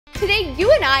Today,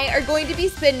 you and I are going to be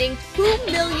spending 2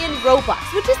 million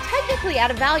Robux, which is technically at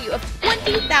a value of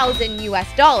 20,000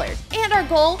 US dollars. And our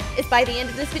goal is by the end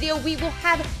of this video, we will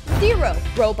have 0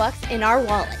 Robux in our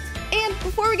wallet. And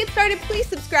before we get started, please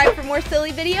subscribe for more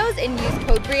silly videos and use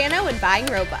code Brianna when buying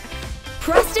Robux.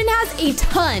 Preston has a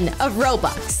ton of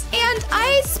Robux, and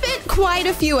I spent quite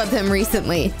a few of them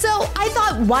recently. So I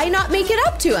thought, why not make it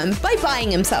up to him by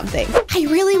buying him something? I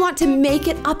really want to make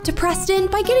it up to Preston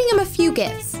by getting him a few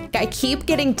gifts. I keep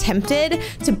getting tempted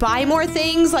to buy more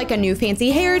things like a new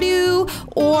fancy hairdo,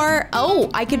 or, oh,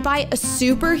 I could buy a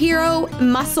superhero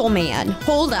muscle man.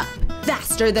 Hold up.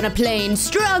 Faster than a plane,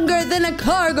 stronger than a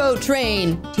cargo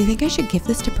train. Do you think I should give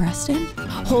this to Preston?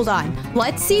 Hold on,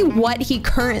 let's see what he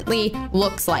currently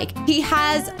looks like. He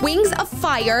has wings of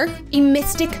fire, a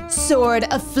mystic sword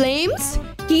of flames.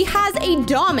 He has a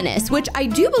Dominus, which I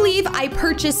do believe I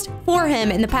purchased for him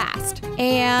in the past.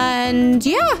 And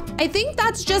yeah, I think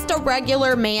that's just a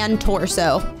regular man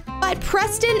torso. But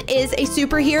Preston is a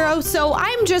superhero, so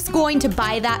I'm just going to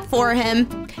buy that for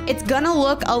him. It's gonna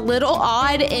look a little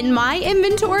odd in my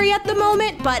inventory at the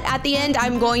moment, but at the end,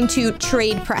 I'm going to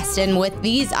trade Preston with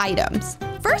these items.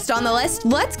 First on the list,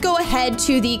 let's go ahead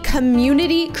to the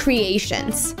community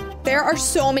creations. There are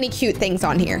so many cute things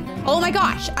on here. Oh my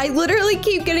gosh, I literally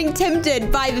keep getting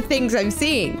tempted by the things I'm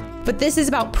seeing. But this is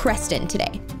about Preston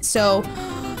today. So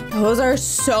those are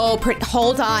so pretty.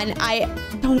 Hold on,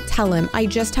 don't tell him. I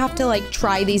just have to like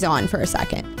try these on for a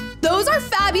second. Those are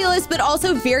fabulous, but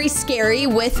also very scary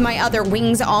with my other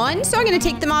wings on. So I'm gonna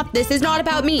take them off. This is not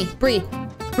about me. Brie,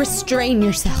 restrain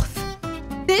yourself.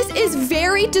 This is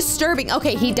very disturbing.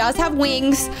 Okay, he does have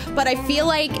wings, but I feel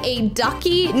like a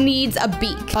ducky needs a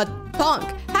beak, a thunk.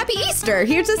 Happy Easter,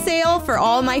 here's a sale for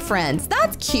all my friends.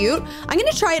 That's cute. I'm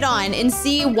gonna try it on and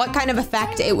see what kind of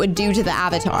effect it would do to the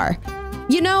avatar.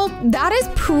 You know, that is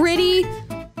pretty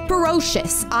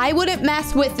ferocious. I wouldn't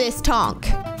mess with this tonk.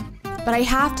 But I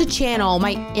have to channel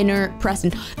my inner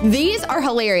Preston. These are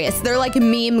hilarious. They're like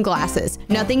meme glasses.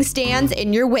 Nothing stands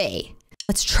in your way.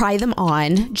 Let's try them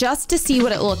on just to see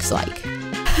what it looks like.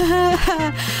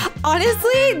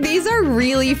 Honestly, these are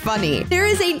really funny. There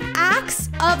is an axe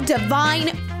of divine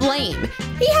flame.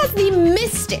 He has the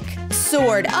mystic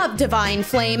sword of divine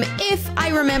flame, if I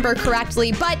remember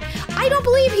correctly, but I don't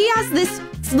believe he has this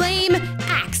flame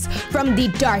axe. From the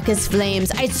darkest flames,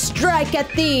 I strike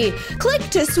at thee. Click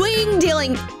to swing,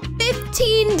 dealing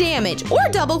 15 damage, or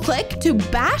double click to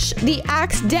bash the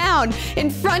axe down in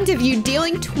front of you,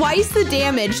 dealing twice the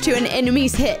damage to an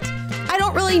enemy's hit. I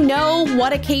don't really know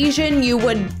what occasion you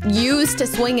would use to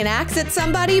swing an axe at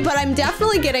somebody, but I'm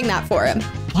definitely getting that for him.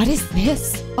 What is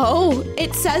this? Oh,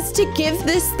 it says to give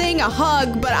this thing a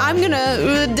hug, but I'm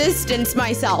gonna distance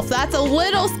myself. That's a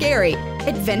little scary.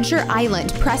 Adventure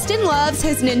Island. Preston loves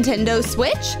his Nintendo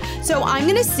Switch, so I'm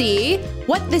gonna see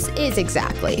what this is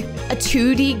exactly. A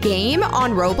 2D game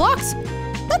on Roblox?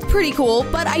 That's pretty cool,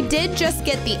 but I did just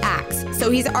get the axe, so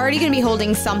he's already gonna be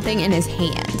holding something in his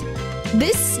hand.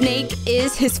 This snake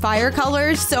is his fire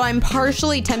colors, so I'm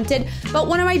partially tempted, but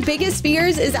one of my biggest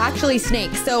fears is actually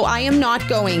snakes, so I am not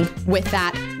going with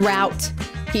that route.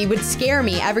 He would scare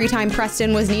me every time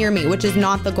Preston was near me, which is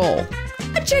not the goal.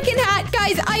 A chicken hat,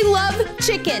 guys, I love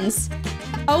chickens.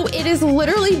 Oh, it is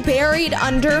literally buried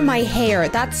under my hair.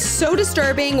 That's so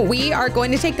disturbing. We are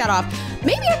going to take that off.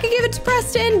 Maybe I could give it to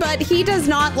Preston, but he does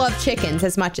not love chickens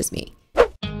as much as me.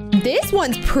 This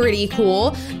one's pretty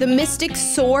cool. The Mystic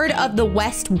Sword of the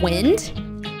West Wind.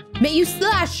 May you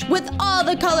slash with all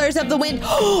the colors of the wind.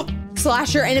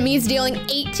 Slash your enemies, dealing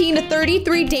 18 to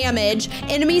 33 damage.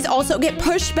 Enemies also get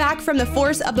pushed back from the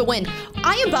force of the wind.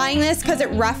 I am buying this because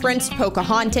it referenced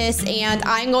Pocahontas, and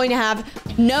I'm going to have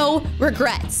no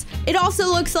regrets. It also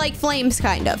looks like flames,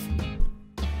 kind of.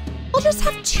 We'll just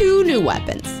have 2 new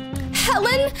weapons.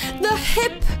 Helen the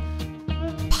Hip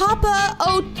Papa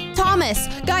O Thomas.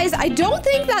 Guys, I don't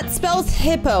think that spells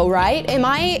hippo, right? Am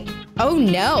I? Oh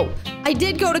no. I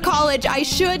did go to college. I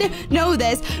should know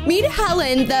this. Meet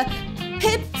Helen, the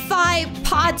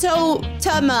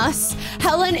Hippopotamus.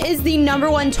 Helen is the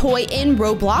 #1 toy in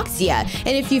Robloxia.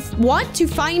 And if you want to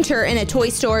find her in a toy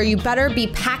store, you better be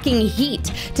packing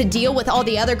heat to deal with all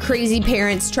the other crazy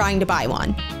parents trying to buy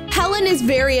one. Helen is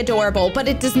very adorable, but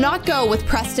it does not go with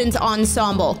Preston's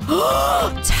ensemble.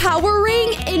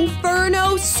 Towering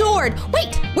Inferno Sword.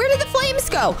 Wait, where did the flames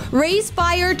go? Raise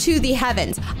fire to the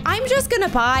heavens. I'm just gonna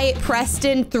buy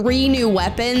Preston 3 new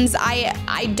weapons.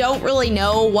 I don't really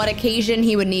know what occasion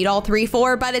he would need all 3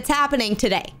 for, but it's happening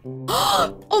today.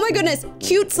 Oh my goodness,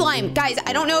 cute slime. Guys,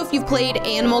 I don't know if you've played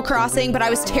Animal Crossing, but I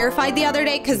was terrified the other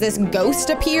day because this ghost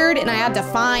appeared and I had to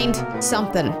find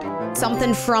something.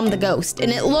 something from the ghost,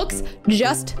 and it looks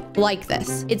just like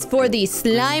this. It's for the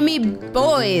slimy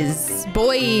boys.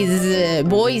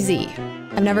 Boise.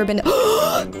 I've never been to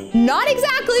not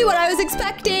exactly what I was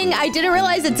expecting. I didn't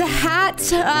realize it's a hat.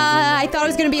 I thought it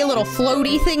was gonna be a little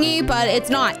floaty thingy, but it's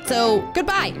not. So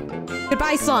goodbye.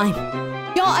 Goodbye, slime.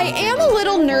 Y'all, I am a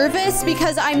little nervous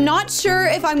because I'm not sure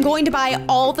if I'm going to buy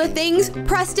all the things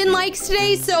Preston likes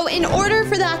today. So in order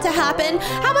for that to happen,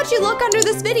 how about you look under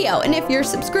this video? And if your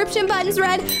subscription button's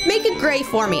red, make it gray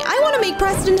for me. I wanna make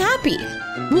Preston happy.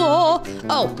 Whoa.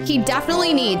 Oh, he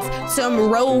definitely needs some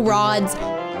row rods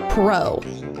Pro.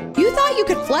 You thought you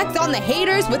could flex on the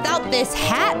haters without this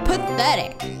hat?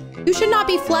 Pathetic. You should not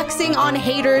be flexing on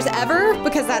haters ever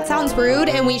because that sounds rude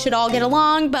and we should all get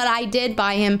along, but I did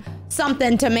buy him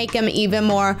something to make him even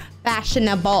more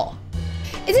fashionable.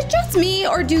 Is it just me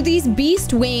or do these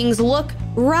beast wings look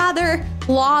rather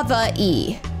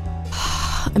lava-y?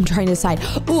 I'm trying to decide.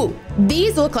 Ooh,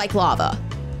 these look like lava.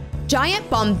 Giant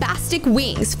bombastic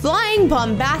wings. Flying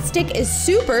bombastic is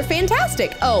super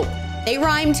fantastic. Oh, they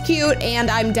rhymed cute, and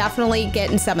I'm definitely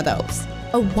getting some of those.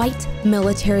 A white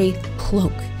military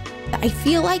cloak. I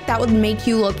feel like that would make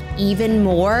you look even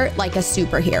more like a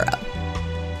superhero.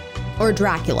 Or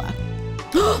Dracula.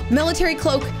 Military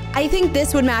cloak. I think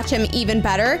this would match him even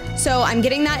better. So I'm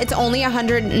getting that. It's only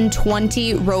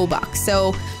 120 Robux.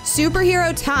 So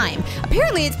superhero time.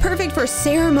 Apparently it's perfect for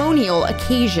ceremonial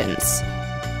occasions.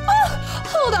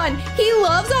 Hold on, he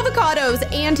loves avocados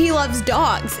and he loves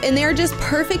dogs, and they're just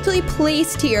perfectly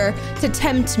placed here to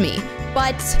tempt me.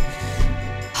 But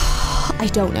I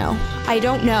don't know. I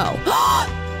don't know.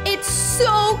 It's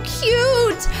so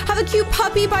cute. Have a cute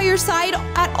puppy by your side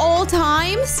at all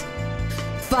times.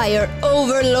 Fire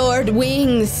Overlord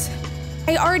wings.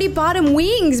 I already bought him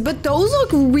wings, but those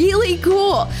look really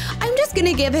cool. I'm just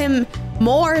gonna give him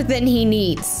more than he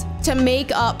needs to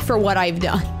make up for what I've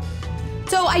done.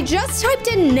 So I just typed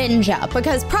in ninja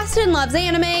because Preston loves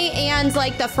anime and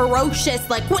like the ferocious,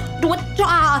 like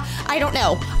I don't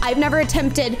know. I've never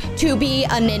attempted to be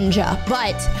a ninja,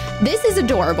 but this is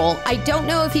adorable. I don't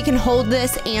know if he can hold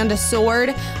this and a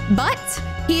sword, but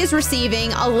he is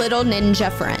receiving a little ninja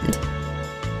friend.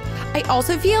 I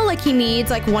also feel like he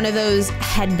needs like one of those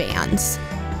headbands.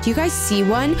 Do you guys see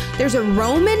one? There's a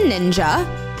Roman ninja.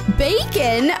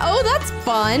 Bacon? Oh, that's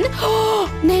fun.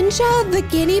 Ninja, the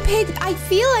guinea pig. I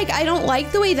feel like I don't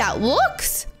like the way that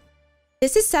looks.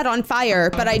 This is set on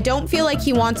fire, but I don't feel like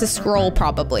he wants a scroll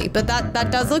probably, but that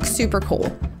does look super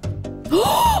cool.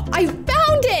 I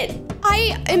found it.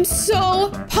 I am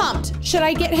so pumped. Should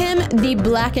I get him the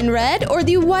black and red or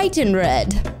the white and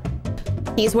red?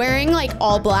 He's wearing like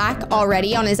all black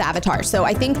already on his avatar, so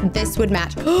I think this would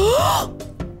match.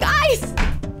 Guys!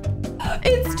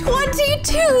 It's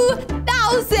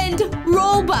 22,000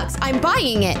 Robux. I'm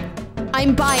buying it.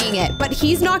 I'm buying it, but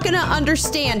he's not gonna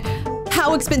understand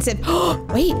how expensive.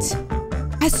 Wait,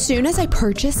 as soon as I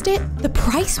purchased it, the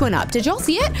price went up. Did y'all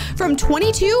see it? From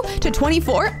 22 to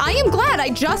 24. I am glad I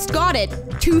just got it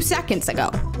 2 seconds ago.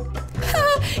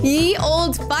 Ye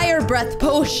old fire breath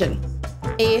potion.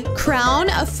 A crown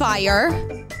of fire.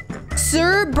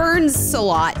 Sir Burns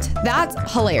Salot. That's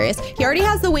hilarious. He already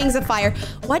has the wings of fire.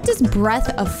 What does breath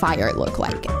of fire look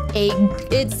like?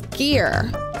 It's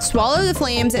gear. Swallow the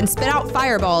flames and spit out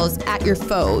fireballs at your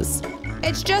foes.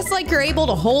 It's just like you're able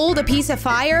to hold a piece of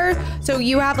fire, so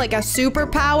you have like a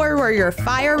superpower where you're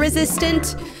fire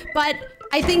resistant, but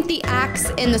I think the axe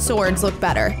and the swords look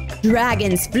better.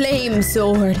 Dragon's flame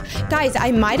sword. Guys,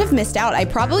 I might have missed out. I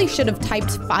probably should have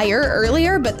typed fire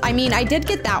earlier, but I mean, I did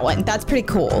get that one. That's pretty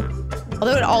cool.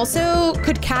 Although it also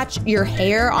could catch your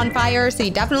hair on fire, so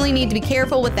you definitely need to be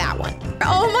careful with that one.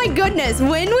 Oh my goodness,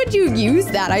 when would you use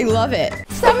that? I love it.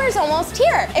 Summer's almost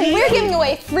here, and we're giving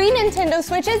away free Nintendo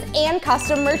Switches and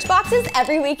custom merch boxes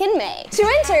every week in May. To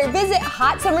enter, visit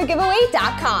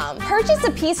hotsummergiveaway.com. Purchase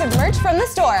a piece of merch from the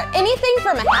store, anything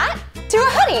from a hat to a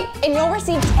hoodie, and you'll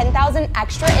receive 10,000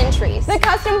 extra entries. The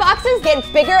custom boxes get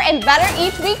bigger and better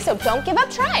each week, so don't give up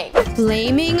trying.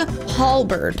 Flaming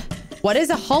halberd. What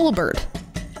is a halberd?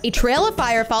 A trail of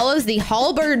fire follows the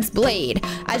halberd's blade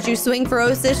as you swing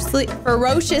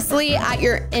ferociously at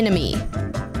your enemy.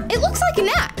 It looks like an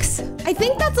axe. I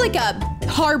think that's like a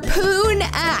harpoon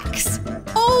axe.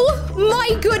 Oh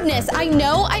my goodness. I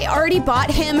know I already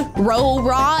bought him roll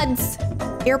rods,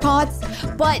 AirPods,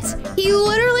 but he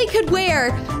literally could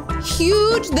wear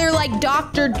huge, they're like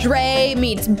Dr. Dre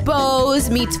meets Bose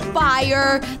meets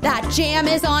fire. That jam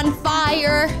is on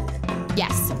fire.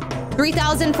 Yes.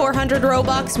 3,400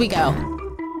 Robux, we go.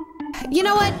 You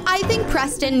know what? I think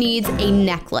Preston needs a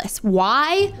necklace.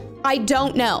 Why? I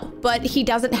don't know, but he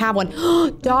doesn't have one.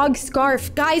 Dog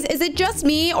scarf. Guys, is it just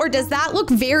me or does that look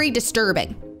very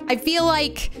disturbing? I feel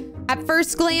like at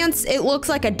first glance, it looks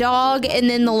like a dog, and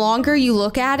then the longer you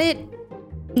look at it,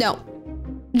 no,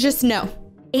 just no.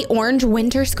 A orange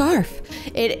winter scarf.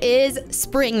 It is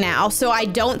spring now, so I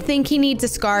don't think he needs a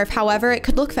scarf. However, it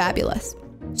could look fabulous.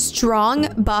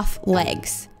 Strong buff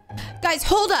legs. Guys,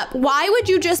 hold up. Why would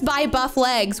you just buy buff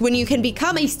legs when you can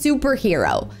become a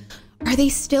superhero? Are they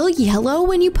still yellow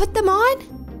when you put them on?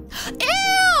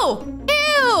 Ew!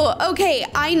 Ew! Okay,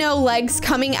 I know legs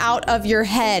coming out of your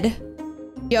head.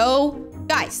 Yo,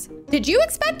 guys, did you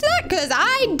expect that? Because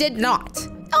I did not.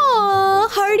 Aw,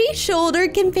 hardy shoulder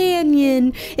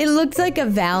companion. It looks like a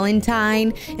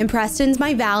Valentine, and Preston's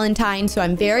my Valentine, so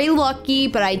I'm very lucky,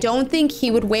 but I don't think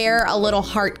he would wear a little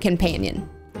heart companion.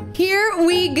 Here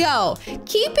we go.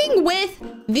 Keeping with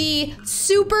the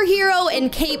superhero and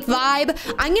cape vibe,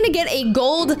 I'm gonna get a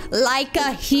gold like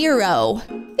a hero.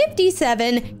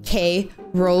 57K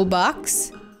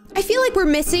Robux. I feel like we're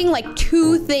missing like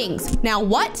 2 things. Now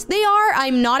what they are,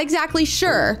 I'm not exactly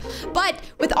sure. But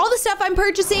with all the stuff I'm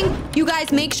purchasing, you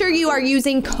guys make sure you are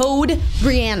using code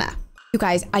Brianna. You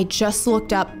guys, I just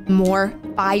looked up more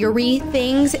fiery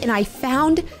things and I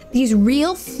found these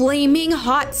real flaming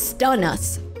hot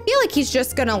stunners. I feel like he's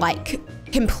just gonna like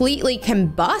completely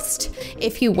combust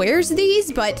if he wears these,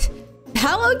 but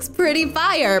that looks pretty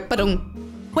fire. But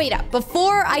wait up,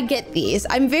 before I get these,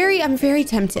 I'm very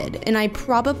tempted and I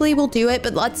probably will do it,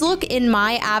 but let's look in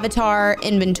my avatar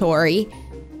inventory.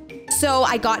 So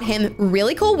I got him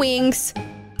really cool wings,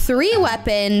 3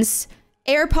 weapons,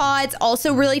 AirPods,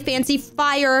 also really fancy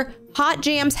fire, hot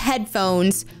jams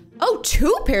headphones. Oh,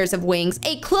 2 pairs of wings,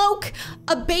 a cloak,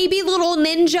 a baby little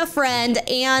ninja friend,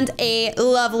 and a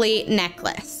lovely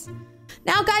necklace.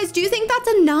 Now, guys, do you think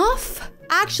that's enough?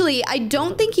 Actually, I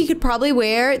don't think he could probably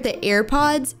wear the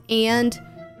AirPods and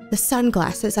the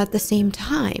sunglasses at the same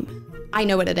time. I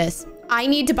know what it is. I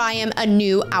need to buy him a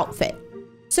new outfit.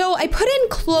 So I put in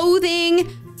clothing,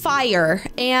 fire,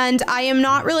 and I am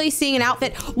not really seeing an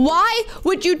outfit. Why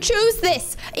would you choose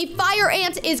this? A fire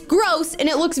ant is gross and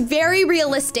it looks very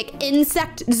realistic.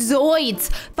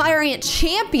 Insectoids, fire ant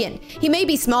champion. He may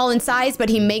be small in size, but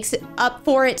he makes it up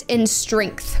for it in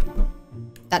strength.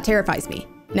 That terrifies me.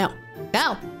 No.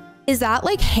 No. Is that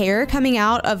like hair coming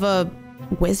out of a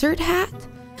wizard hat?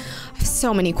 I have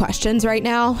so many questions right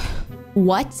now.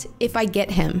 What if I get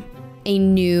him a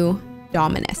new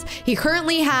Dominus? He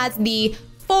currently has the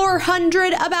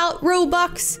 400 about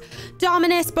Robux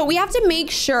Dominus, but we have to make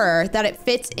sure that it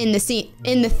fits in the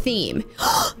theme.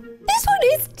 This one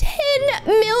is 10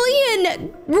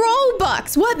 million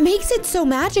Robux. What makes it so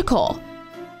magical?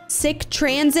 Sic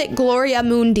transit Gloria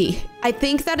Mundi. I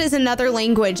think that is another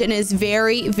language and is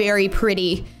very, very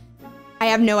pretty. I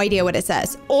have no idea what it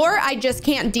says, or I just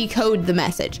can't decode the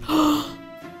message.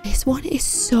 This one is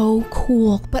so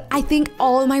cool, but I think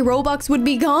all of my Robux would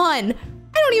be gone.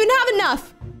 I don't even have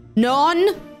enough.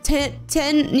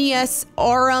 Non-tenuous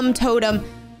aurum totem.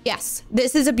 Yes,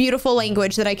 this is a beautiful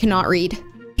language that I cannot read.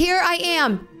 Here I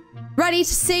am, ready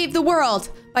to save the world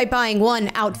by buying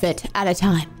one outfit at a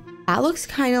time. That looks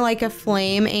kind of like a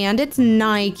flame, and it's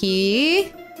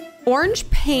Nike. Orange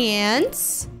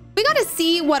pants. We gotta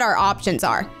see what our options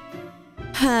are.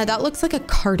 That looks like a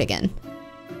cardigan.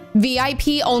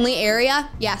 VIP only area?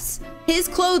 Yes. His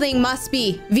clothing must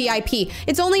be VIP.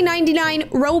 It's only 99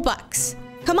 Robux.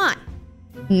 Come on.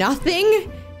 Nothing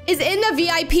is in the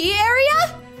VIP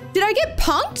area? Did I get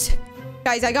punked?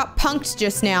 Guys, I got punked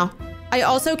just now. I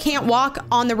also can't walk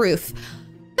on the roof.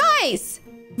 Guys,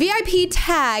 VIP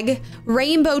tag,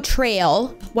 Rainbow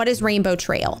Trail. What is Rainbow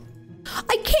Trail?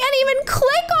 I can't even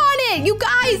click on it. You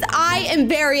guys, I am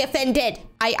very offended.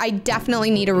 I definitely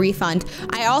need a refund.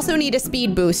 I also need a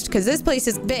speed boost because this place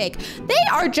is big. They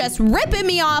are just ripping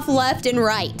me off left and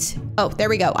right. Oh, there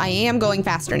we go. I am going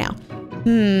faster now.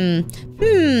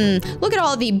 Look at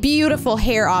all the beautiful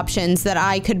hair options that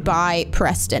I could buy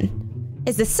Preston.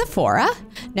 Is this Sephora?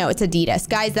 No, it's Adidas.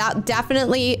 Guys, that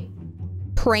definitely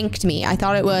pranked me. I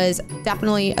thought it was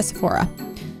definitely a Sephora.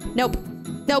 Nope.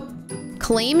 Nope.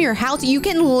 Claim your house. You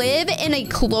can live in a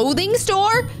clothing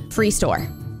store? Free store.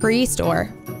 Free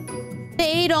store.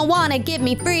 They don't want to give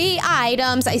me free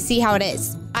items. I see how it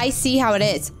is. I see how it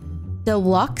is.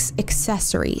 Deluxe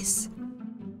accessories.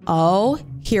 Oh,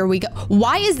 here we go.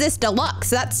 Why is this deluxe?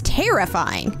 That's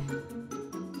terrifying.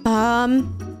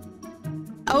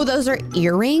 Oh, those are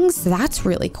earrings? That's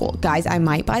really cool. Guys, I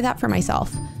might buy that for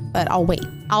myself, but I'll wait.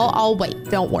 I'll wait.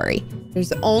 Don't worry.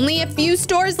 There's only a few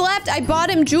stores left. I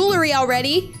bought him jewelry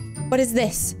already. What is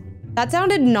this? That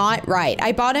sounded not right.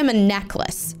 I bought him a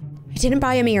necklace. I didn't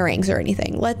buy him earrings or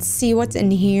anything. Let's see what's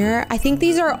in here. I think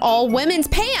these are all women's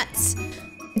pants.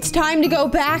 It's time to go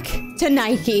back to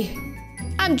Nike.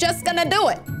 I'm just gonna do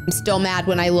it. I'm still mad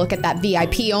when I look at that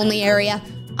VIP only area.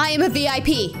 I am a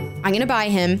VIP. I'm gonna buy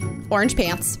him orange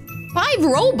pants. 5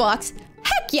 Robux?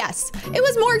 Heck yes. It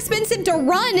was more expensive to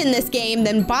run in this game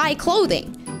than buy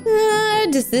clothing.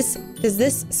 Does this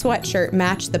sweatshirt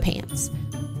match the pants?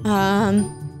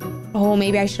 Oh,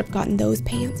 maybe I should have gotten those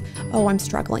pants. Oh, I'm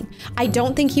struggling. I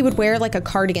don't think he would wear like a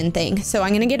cardigan thing. So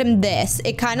I'm gonna get him this.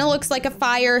 It kind of looks like a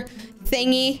fire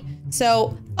thingy.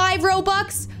 So 5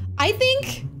 Robux. I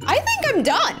think I'm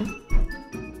done.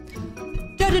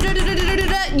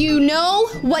 You know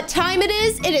what time it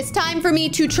is? It is time for me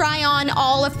to try on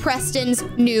all of Preston's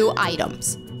new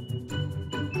items.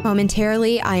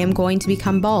 Momentarily, I am going to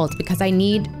become bald because I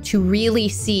need to really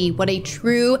see what a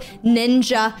true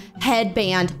ninja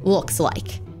headband looks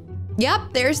like.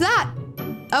 Yep, there's that.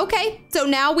 Okay, so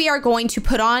now we are going to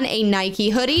put on a Nike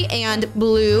hoodie and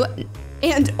blue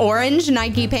and orange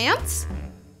Nike pants.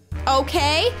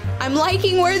 Okay, I'm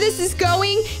liking where this is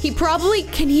going.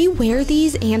 Can he wear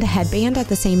these and a headband at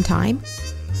the same time?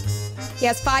 He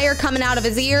has fire coming out of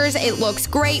his ears. It looks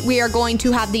great. We are going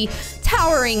to have the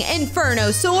towering Inferno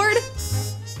sword.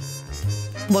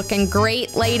 Looking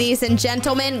great, ladies and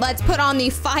gentlemen. Let's put on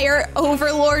the Fire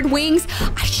Overlord wings.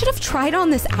 I should have tried on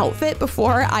this outfit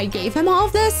before I gave him all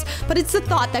of this, but it's the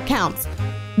thought that counts.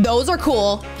 Those are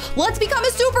cool. Let's become a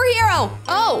superhero.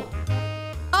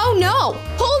 Oh no,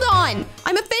 hold on.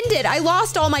 I'm offended. I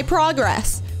lost all my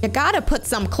progress. You gotta put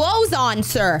some clothes on,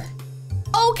 sir.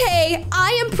 Okay,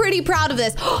 I am pretty proud of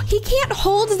this. He can't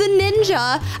hold the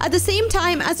ninja at the same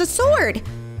time as a sword.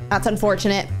 That's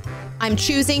unfortunate. I'm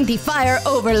choosing the Fire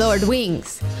Overlord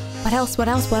wings. What else?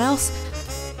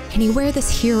 Can he wear this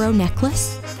hero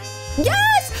necklace?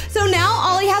 Yes! So now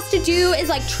all he has to do is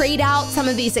like trade out some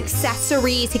of these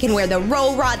accessories. He can wear the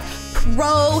Roll Rod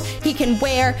Pro. He can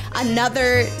wear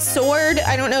another sword.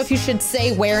 I don't know if you should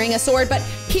say wearing a sword, but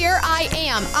here I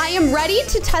am. I am ready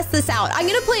to test this out. I'm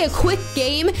gonna play a quick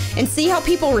game and see how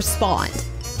people respond.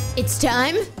 It's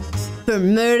time for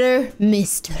Murder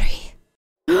Mystery.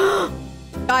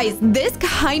 Guys, this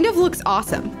kind of looks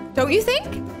awesome. Don't you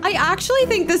think? I actually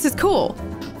think this is cool.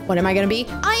 What am I gonna be?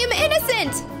 I am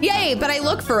innocent! Yay, but I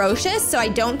look ferocious, so I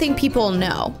don't think people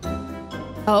know.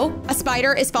 Oh, a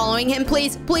spider is following him.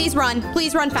 Please run.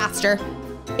 Please run faster.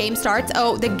 Game starts.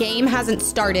 Oh, the game hasn't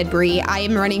started, Bri. I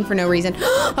am running for no reason.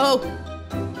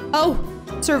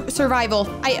 Survival.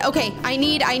 I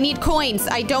need coins.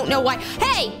 I don't know why.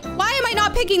 Hey, why am I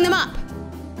not picking them up?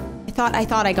 I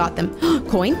thought I got them.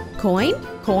 Coin.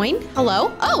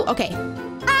 Hello? Oh, okay.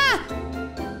 Ah!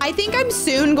 I think I'm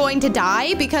soon going to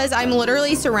die because I'm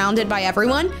literally surrounded by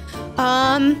everyone.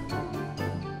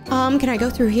 Can I go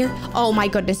through here? Oh my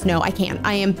goodness, no, I can't.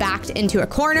 I am backed into a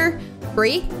corner.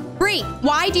 Bri,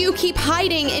 why do you keep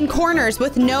hiding in corners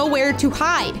with nowhere to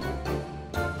hide?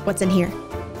 What's in here?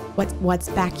 What's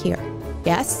back here?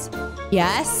 Yes.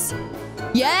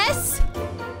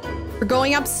 We're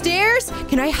going upstairs.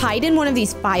 Can I hide in one of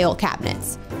these file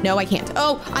cabinets? No, I can't.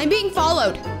 Oh, I'm being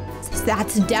followed.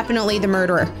 That's definitely the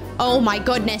murderer. Oh my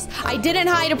goodness, I didn't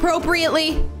hide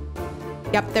appropriately.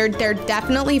 Yep, they're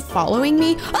definitely following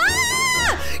me.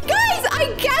 Ah! Guys,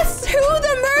 I guessed who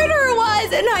the murderer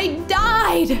was and I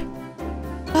died.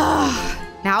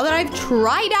 Now that I've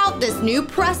tried out this new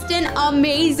Preston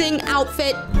amazing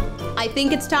outfit, I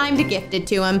think it's time to gift it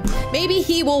to him. Maybe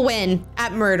he will win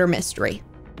at Murder Mystery.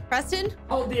 Preston?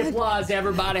 Hold the applause,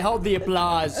 everybody. Hold the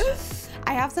applause.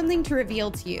 I have something to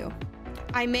reveal to you.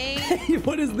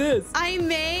 What is this? I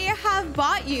may have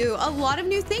bought you a lot of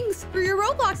new things for your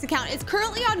Roblox account. It's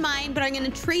currently on mine, but I'm gonna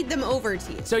trade them over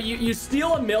to you. So you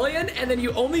steal $1 million and then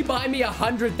you only buy me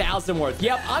 100,000 worth.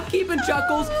 Yep, I'm keeping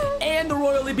Chuckles and the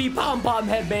Royally Bee pom-pom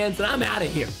headbands and I'm out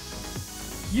of here.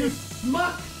 You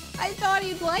smuck. I thought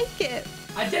you'd like it.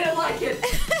 I didn't like it.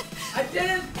 I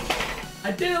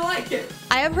didn't like it.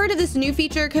 I have heard of this new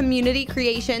feature, Community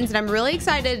Creations, and I'm really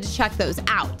excited to check those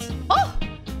out. Oh,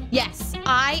 yes.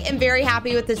 I am very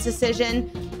happy with this decision.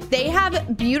 They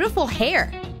have beautiful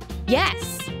hair.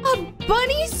 Yes. A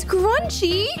bunny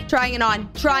scrunchie. Trying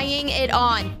it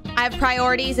on. I have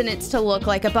priorities and it's to look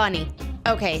like a bunny.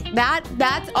 Okay,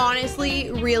 that's honestly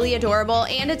really adorable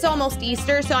and it's almost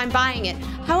Easter, so I'm buying it.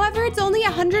 However, it's only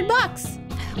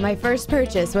 $100. My first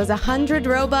purchase was 100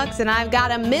 Robux and I've got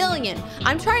 1 million.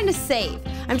 I'm trying to save.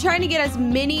 I'm trying to get as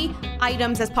many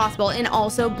items as possible and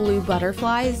also blue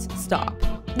butterflies. Stop.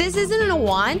 This isn't a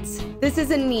want, this is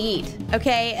a need,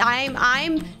 okay?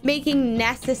 I'm making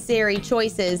necessary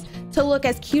choices to look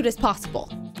as cute as possible.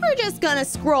 We're just gonna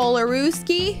scroll a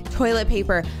Rooski. Toilet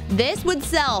paper. This would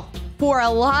sell for a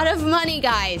lot of money,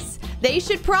 guys. They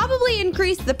should probably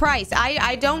increase the price.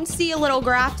 I don't see a little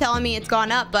graph telling me it's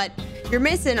gone up, but you're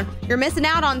missing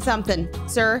out on something,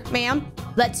 sir, ma'am.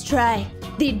 Let's try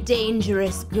the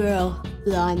dangerous girl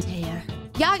blonde hair.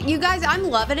 Yeah, you guys, I'm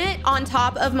loving it on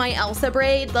top of my Elsa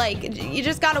braid. Like, you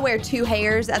just gotta wear 2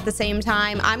 hairs at the same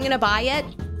time. I'm gonna buy it.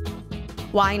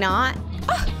 Why not?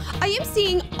 Oh, I am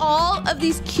seeing all of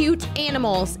these cute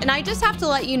animals, and I just have to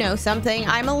let you know something.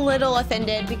 I'm a little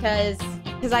offended because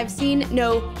I've seen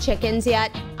no chickens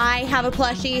yet. I have a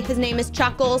plushie. His name is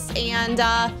Chuckles, and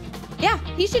yeah,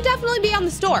 he should definitely be on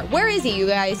the store. Where is he, you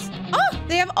guys? Oh,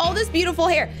 they have all this beautiful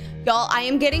hair. Y'all, I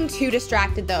am getting too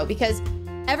distracted, though, because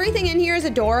everything in here is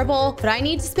adorable, but I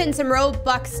need to spend some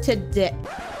Robux to dip.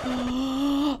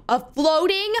 A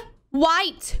floating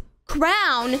white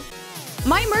crown.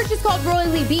 My merch is called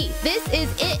Royally Bee. This is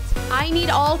it. I need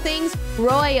all things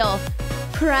royal,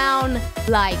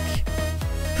 crown-like,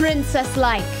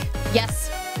 princess-like. Yes,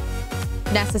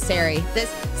 necessary.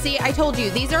 See, I told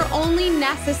you, these are only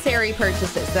necessary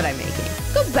purchases that I'm making.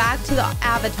 Go back to the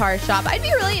avatar shop. I'd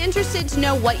be really interested to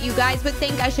know what you guys would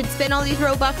think I should spend all these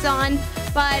Robux on,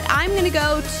 but I'm gonna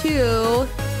go to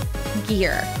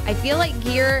gear. I feel like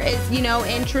gear is, you know,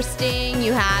 interesting.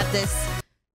 You have this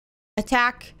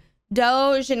attack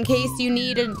Doge in case you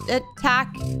need an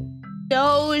attack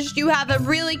Doge. You have a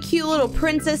really cute little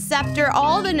princess scepter.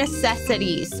 All the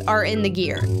necessities are in the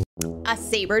gear. A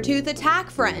saber-tooth attack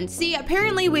friend. See,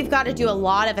 apparently we've got to do a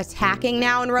lot of attacking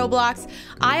now in Roblox.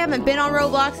 I haven't been on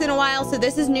Roblox in a while, so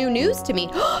this is new news to me.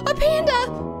 A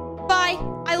panda! Bye.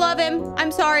 I love him.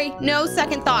 I'm sorry. No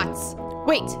second thoughts.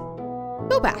 Wait.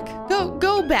 Go back.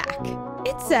 Go back.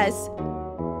 It says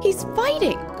he's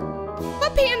fighting.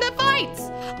 A panda fights.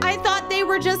 I thought they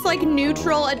were just like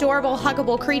neutral, adorable,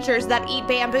 huggable creatures that eat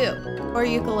bamboo or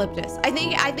eucalyptus. I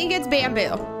think it's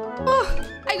bamboo. Oh,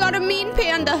 I got a mean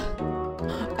panda.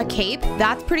 A cape?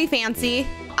 That's pretty fancy.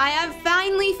 I have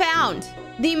finally found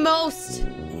the most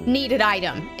needed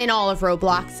item in all of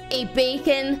Roblox, a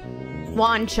bacon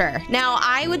launcher. Now,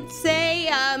 I would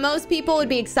say most people would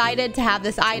be excited to have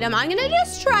this item. I'm gonna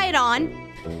just try it on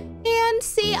and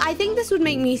see. I think this would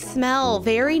make me smell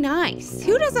very nice.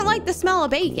 Who doesn't like the smell of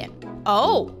bacon?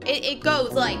 Oh, it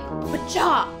goes like,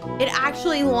 cha. It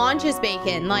actually launches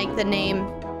bacon like the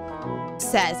name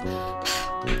says.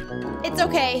 It's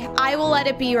okay. I will let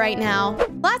it be right now.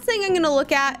 Last thing I'm gonna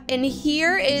look at, and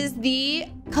here is the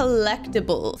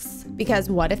collectibles. Because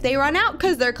what if they run out?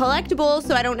 Because they're collectibles,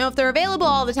 so I don't know if they're available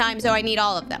all the time, so I need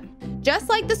all of them. Just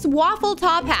like this waffle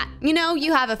top hat. You know,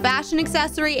 you have a fashion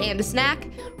accessory and a snack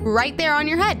right there on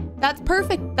your head. That's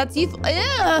perfect. That's youthful.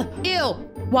 Ew. Ew.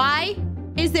 Why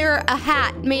is there a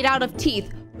hat made out of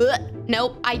teeth? Ugh.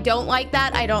 Nope, I don't like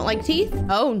that. I don't like teeth.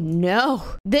 Oh no.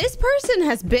 This person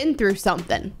has been through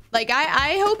something. Like,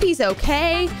 I hope he's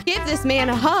okay. Give this man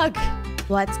a hug.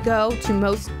 Let's go to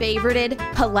most favorited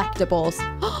collectibles.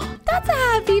 That's a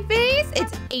happy face.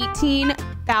 It's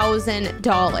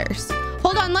 $18,000.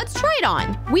 Hold on, let's try it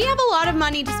on. We have a lot of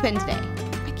money to spend today.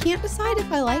 I can't decide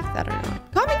if I like that or not.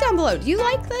 Comment down below. Do you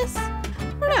like this? I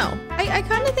don't know. I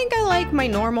kind of think I like my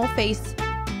normal face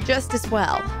just as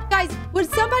well. Guys,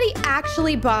 would somebody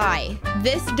actually buy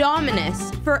this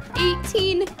Dominus for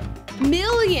 18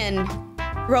 million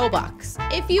Robux?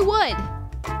 If you would,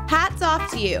 hats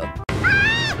off to you.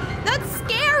 Ah, that's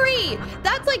scary.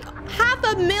 That's like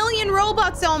 500,000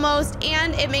 Robux almost,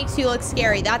 and it makes you look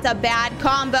scary. That's a bad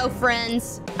combo,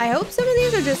 friends. I hope some of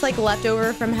these are just like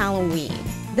leftover from Halloween.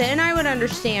 Then I would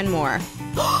understand more.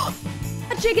 A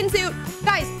chicken suit.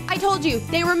 Guys, I told you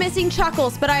they were missing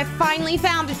Chuckles, but I finally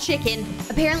found a chicken.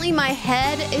 Apparently my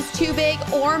head is too big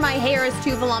or my hair is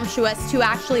too voluptuous to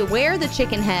actually wear the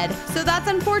chicken head. So that's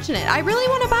unfortunate. I really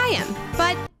want to buy him,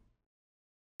 but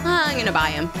I'm gonna buy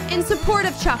him in support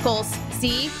of Chuckles.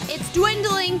 See, it's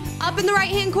dwindling up in the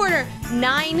right-hand corner.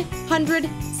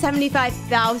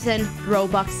 975,000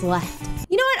 Robux left.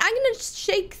 You know what? I'm gonna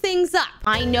shake things up.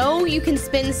 I know you can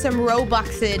spend some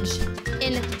Robuxage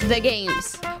in the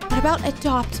games. What about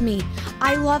Adopt Me?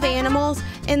 I love animals,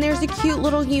 and there's a cute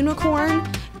little unicorn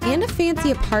and a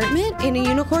fancy apartment and a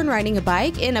unicorn riding a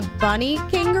bike and a bunny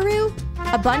kangaroo.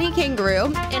 A bunny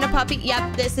kangaroo and a puppy.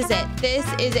 Yep, this is it. This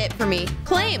is it for me.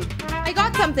 Claim. I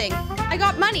got something. I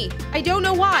got money. I don't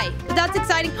know why, but that's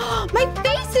exciting. My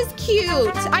face is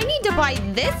cute. I need to buy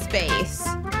this face.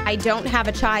 I don't have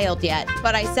a child yet,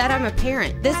 but I said I'm a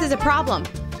parent. This is a problem.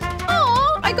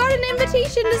 Oh, I got an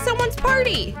invitation to someone's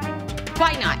party.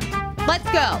 Why not? Let's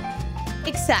go.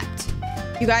 Except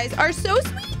you guys are so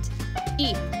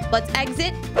sweet. Let's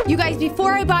exit. You guys,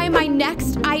 before I buy my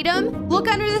next item, look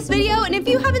under this video. And if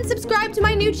you haven't subscribed to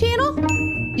my new channel,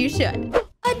 you should.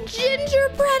 A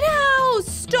gingerbread house.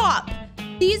 Stop.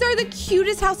 These are the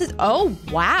cutest houses. Oh,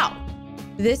 wow.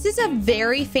 This is a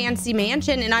very fancy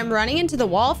mansion, and I'm running into the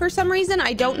wall for some reason.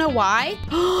 I don't know why.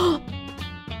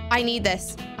 I need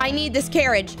this. I need this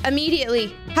carriage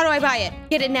immediately. How do I buy it?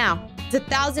 Get it now. It's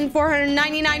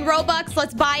 1,499 Robux.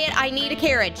 Let's buy it. I need a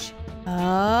carriage.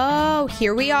 Oh,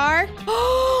 here we are.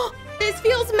 This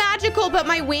feels magical, but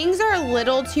my wings are a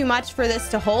little too much for this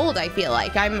to hold, I feel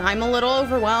like. I'm a little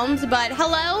overwhelmed, but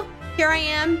hello. Here I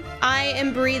am. I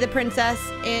am Bri, the princess,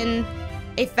 in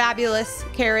a fabulous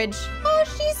carriage. Oh,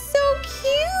 she's so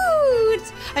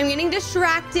cute. I'm getting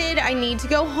distracted. I need to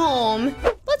go home.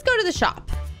 Let's go to the shop.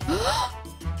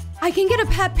 I can get a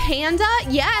pet panda?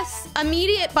 Yes.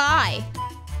 Immediate buy.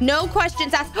 No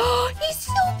questions asked. Oh, he's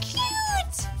so cute.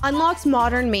 Unlocks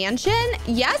modern mansion?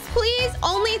 Yes, please.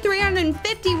 Only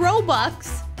 350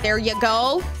 Robux. There you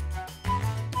go.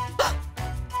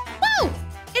 Whoa!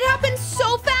 It happened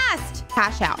so fast.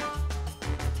 Cash out.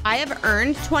 I have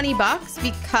earned 20 bucks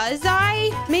because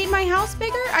I made my house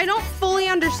bigger. I don't fully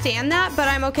understand that, but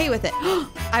I'm okay with it.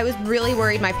 I was really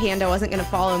worried my panda wasn't gonna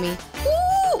follow me.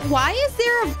 Ooh, why is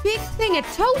there a big thing of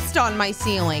toast on my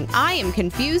ceiling? I am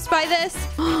confused by this.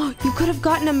 You could have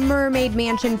gotten a mermaid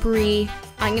mansion, Bri.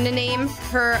 I'm gonna name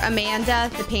her Amanda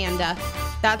the panda.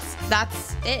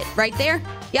 That's it right there.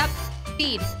 Yep,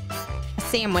 feed. A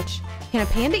sandwich. Can a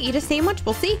panda eat a sandwich?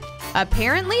 We'll see.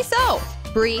 Apparently so.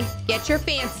 Bri, get your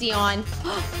fancy on.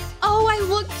 Oh, I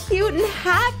look cute and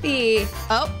happy.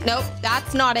 Oh, nope,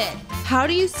 that's not it. How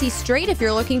do you see straight if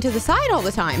you're looking to the side all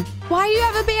the time? Why do you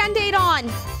have a Band-Aid on?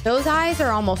 Those eyes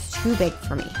are almost too big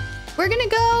for me. We're gonna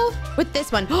go with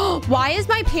this one. Why is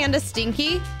my panda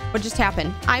stinky? What just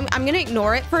happened? I'm gonna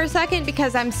ignore it for a second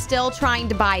because I'm still trying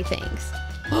to buy things.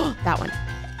 That one.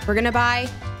 We're gonna buy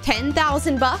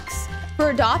 10,000 bucks for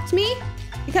Adopt Me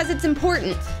because it's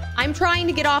important. I'm trying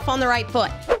to get off on the right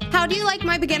foot. How do you like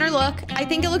my beginner look? I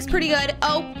think it looks pretty good.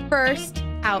 Oh, first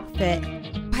outfit.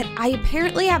 But I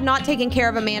apparently have not taken care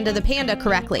of Amanda the panda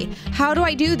correctly. How do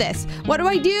I do this? What do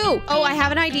I do? Oh, I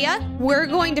have an idea. We're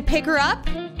going to pick her up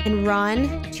and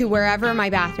run to wherever my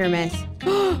bathroom is.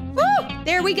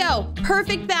 There we go.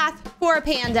 Perfect bath for a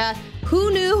panda.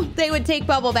 Who knew they would take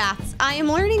bubble baths? I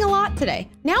am learning a lot today.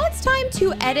 Now it's time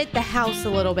to edit the house a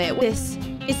little bit. This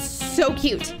is so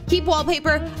cute. Keep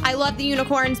wallpaper. I love the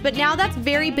unicorns, but now that's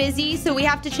very busy, so we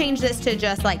have to change this to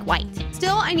just like white.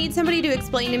 Still, I need somebody to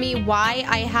explain to me why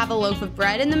I have a loaf of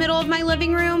bread in the middle of my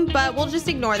living room, but we'll just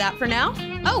ignore that for now.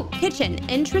 Oh, kitchen.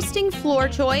 Interesting floor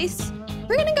choice.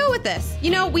 We're gonna go with this. You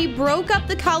know, we broke up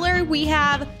the color. We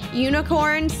have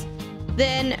unicorns,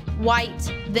 then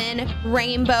white, then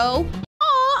rainbow.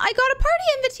 Aw, I got a party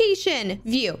invitation.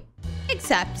 View.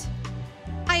 Accept.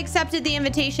 I accepted the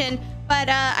invitation, but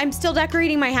I'm still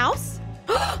decorating my house.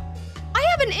 I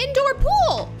have an indoor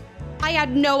pool. I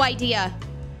had no idea.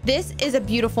 This is a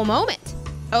beautiful moment.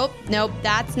 Oh, nope,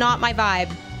 that's not my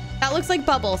vibe. That looks like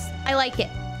bubbles. I like it.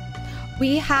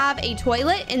 We have a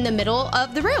toilet in the middle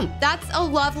of the room. That's a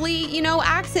lovely, you know,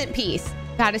 accent piece.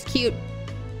 That is cute.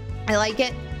 I like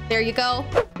it. There you go.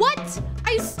 What?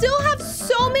 I still have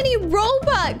so many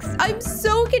Robux. I'm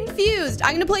so confused.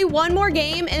 I'm gonna play one more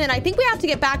game and then I think we have to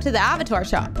get back to the avatar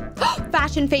shop.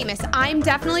 Fashion Famous. I'm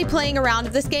definitely playing around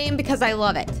with this game because I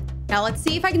love it. Now let's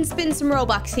see if I can spin some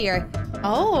Robux here.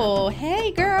 Oh,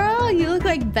 hey girl, you look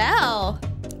like Belle.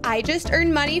 I just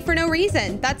earned money for no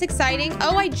reason. That's exciting.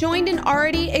 Oh, I joined an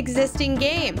already existing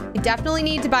game. I definitely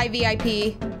need to buy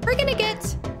VIP. We're gonna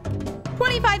get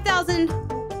 25,000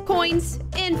 coins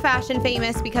in Fashion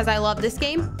Famous because I love this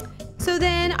game. So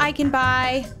then I can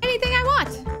buy anything I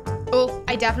want. Oh,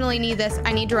 I definitely need this.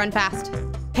 I need to run fast.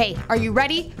 Hey, are you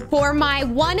ready for my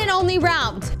one and only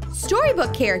round?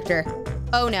 Storybook character.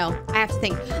 Oh no, I have to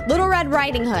think. Little Red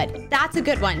Riding Hood. That's a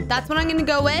good one. That's what I'm gonna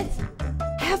go with.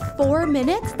 I have 4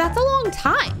 minutes? That's a long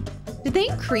time. Did they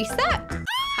increase that?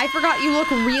 I forgot you look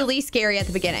really scary at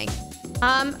the beginning.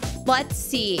 Let's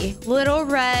see. Little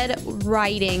Red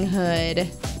Riding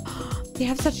Hood. They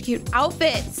have such cute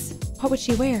outfits. What would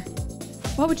she wear?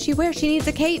 What would she wear? She needs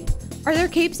a cape. Are there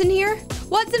capes in here?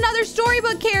 What's another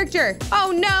storybook character?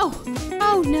 Oh no.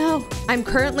 Oh no. I'm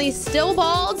currently still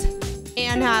bald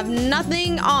and have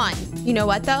nothing on. You know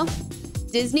what though?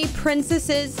 Disney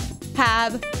princesses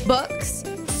have books.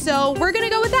 So we're gonna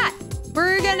go with that.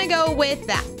 We're gonna go with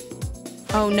that.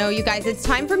 Oh no, you guys, it's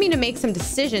time for me to make some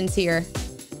decisions here.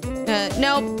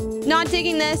 Nope, not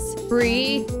digging this.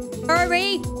 Bri,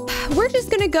 hurry. we're just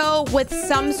gonna go with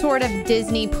some sort of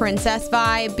Disney princess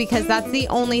vibe because that's the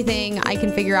only thing I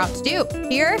can figure out to do.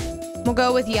 Here, we'll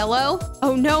go with yellow.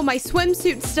 Oh no, my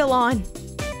swimsuit's still on.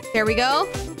 There we go.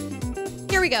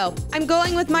 Here we go. I'm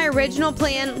going with my original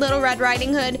plan, Little Red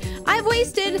Riding Hood. I've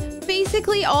wasted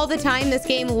basically all the time this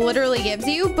game literally gives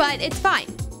you, but it's fine.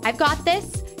 I've got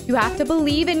this. You have to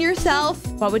believe in yourself.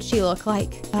 What would she look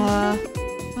like?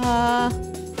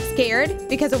 Scared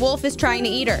because a wolf is trying to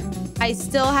eat her. I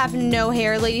still have no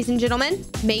hair, ladies and gentlemen.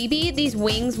 Maybe these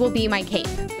wings will be my cape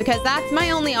because that's my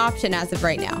only option as of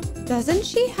right now. Doesn't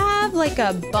she have like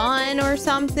a bun or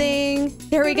something?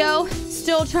 There we go.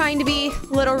 Still trying to be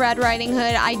Little Red Riding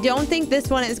Hood. I don't think this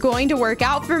one is going to work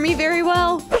out for me very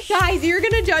well. Guys, you're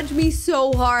gonna judge me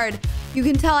so hard. You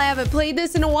can tell I haven't played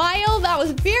this in a while. That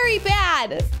was very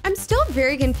bad. I'm still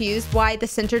very confused why the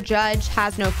center judge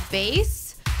has no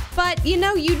face, but you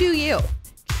know, you do you.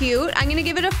 Cute. I'm gonna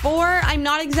give it a 4. I'm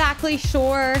not exactly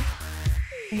sure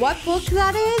what book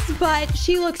that is, but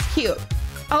she looks cute.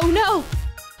 Oh no.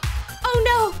 Oh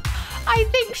no. I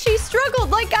think she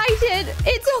struggled like I did.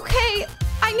 It's okay.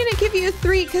 I'm gonna give you a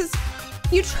 3 because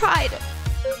you tried.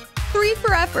 3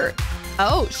 for effort.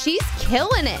 Oh, she's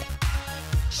killing it.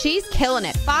 She's killing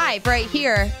it. 5 right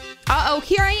here. Uh-oh,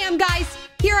 here I am, guys.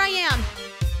 Here I am.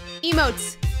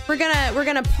 Emotes. We're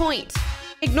gonna point.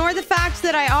 Ignore the fact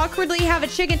that I awkwardly have a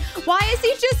chicken. Why is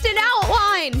he just an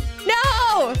outline?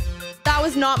 No! That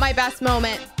was not my best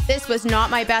moment. This was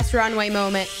not my best runway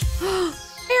moment.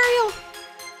 Ariel.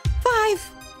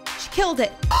 5. She killed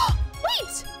it.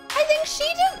 Wait! I think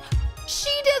she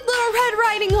did Little Red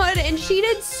Riding Hood and she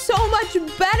did so much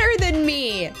better than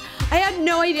me. I had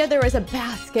no idea there was a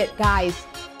basket, guys.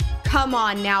 Come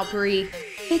on now, Brie.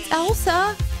 It's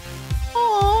Elsa.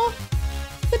 Aww.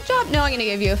 Good job. No, I'm gonna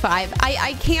give you a 5.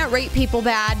 I can't rate people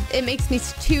bad. It makes me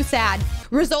too sad.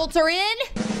 Results are in.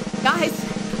 Guys,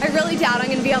 I really doubt I'm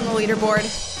gonna be on the leaderboard.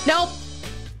 Nope.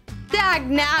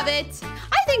 Dagnabbit.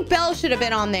 I think Belle should have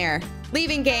been on there.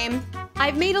 Leaving game.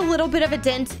 I've made a little bit of a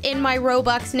dent in my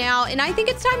Robux now, and I think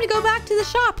it's time to go back to the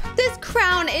shop. This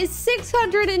crown is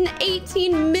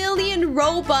 618 million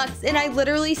Robux, and I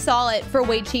literally saw it for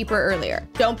way cheaper earlier.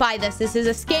 Don't buy this. This is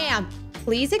a scam.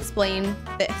 Please explain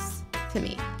this to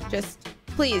me. Just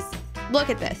please look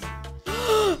at this.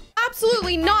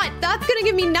 Absolutely not. That's gonna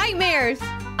give me nightmares.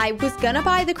 I was gonna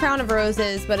buy the Crown of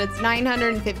Roses, but it's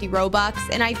 950 Robux,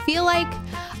 and I feel like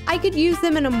I could use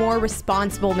them in a more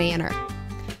responsible manner.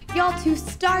 Y'all, to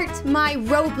start my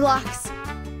Robloxage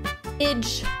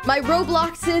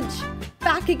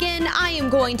back again, I am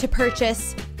going to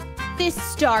purchase this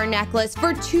star necklace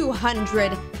for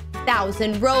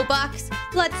 200,000 Robux.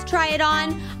 Let's try it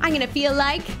on. I'm gonna feel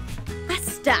like a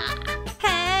star.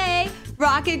 Hey,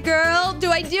 Rocket Girl, do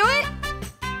I do it?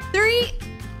 3,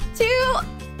 2,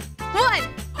 1.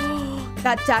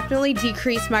 That definitely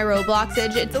decreased my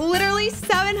Robloxage. It's literally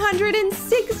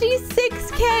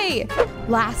 766K.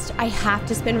 Last, I have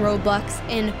to spend Robux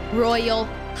in Royal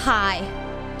High.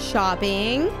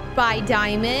 Shopping, buy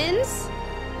diamonds.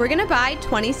 We're gonna buy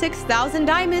 26,000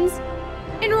 diamonds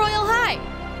in Royal High.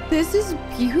 This is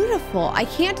beautiful. I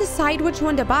can't decide which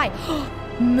one to buy.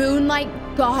 Moonlight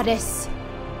Goddess.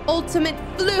 Ultimate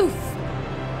Floof.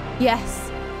 Yes,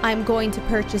 I'm going to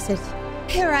purchase it.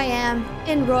 Here I am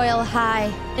in Royal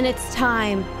High, and it's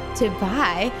time to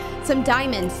buy some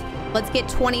diamonds. Let's get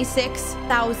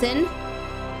 26,000,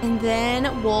 and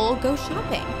then we'll go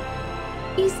shopping.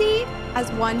 Easy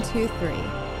as 1, 2, 3.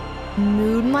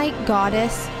 Moonlight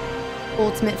Goddess,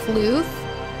 Ultimate Floof.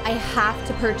 I have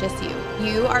to purchase you.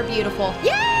 You are beautiful.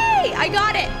 Yay! I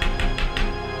got it.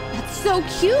 That's so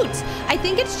cute. I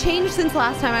think it's changed since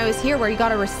last time I was here where you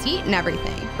got a receipt and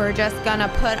everything. We're just gonna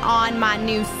put on my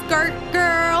new skirt,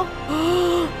 girl.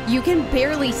 You can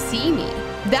barely see me.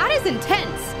 That is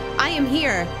intense. I am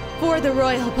here for the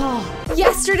royal ball.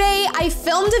 Yesterday, I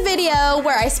filmed a video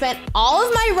where I spent all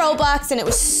of my Robux and it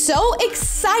was so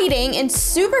exciting and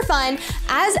super fun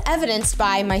as evidenced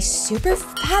by my super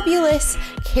fabulous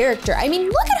character. I mean,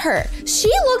 look at her. She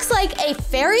looks like a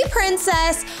fairy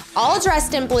princess all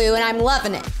dressed in blue and I'm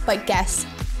loving it. But guess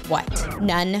what?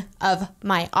 None of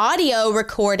my audio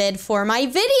recorded for my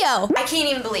video. I can't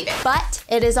even believe it. But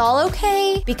it is all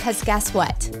okay because guess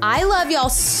what? I love y'all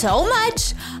so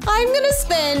much. I'm gonna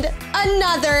spend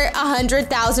another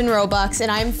 100,000 Robux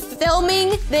and I'm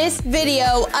filming this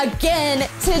video again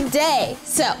today.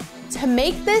 So to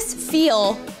make this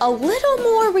feel a little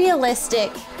more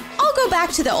realistic, I'll go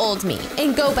back to the old me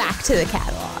and go back to the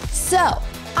catalog. So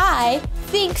I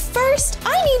think first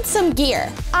I need some gear.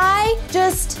 I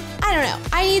don't know.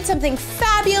 I need something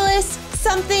fabulous,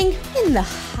 something in the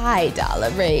high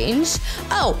dollar range.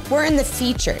 Oh, we're in the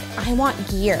featured. I want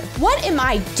gear. What am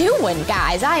I doing,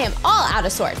 guys? I am all out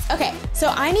of sorts. Okay, so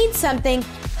I need something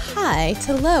high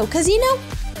to low, because you know,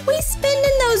 we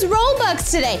spending those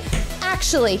Robux today.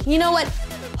 Actually, you know what?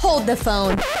 Hold the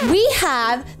phone. We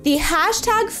have the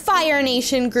hashtag Fire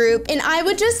Nation group, and I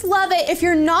would just love it if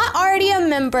you're not already a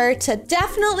member to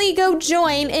definitely go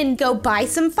join and go buy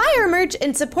some fire merch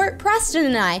and support Preston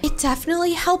and I. It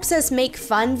definitely helps us make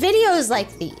fun videos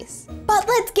like these. But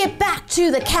let's get back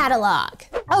to the catalog.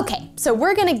 Okay, so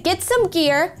we're gonna get some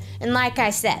gear, and like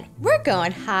I said, we're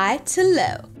going high to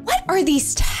low. What are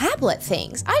these tablet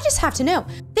things? I just have to know.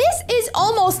 This is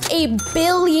almost 1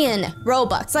 billion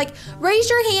Robux. Like, raise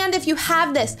your hand if you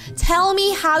have this. Tell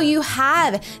me how you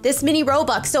have this many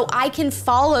Robux so I can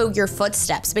follow your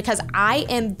footsteps, because I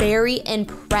am very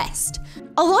impressed.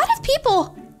 A lot of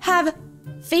people have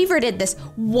favorited this.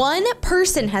 One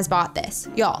person has bought this.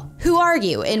 Y'all, who are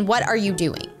you and what are you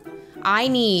doing? I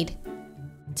need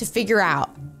to figure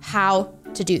out how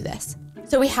to do this.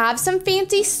 So we have some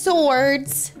fancy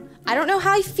swords. I don't know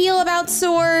how I feel about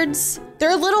swords.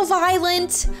 They're a little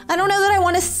violent. I don't know that I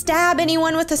want to stab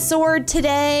anyone with a sword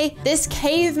today. This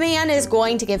caveman is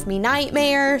going to give me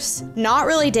nightmares. Not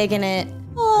really digging it.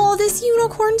 Oh, this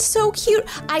unicorn's so cute.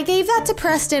 I gave that to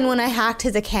Preston when I hacked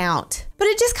his account. But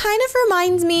it just kind of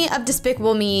reminds me of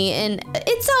Despicable Me, and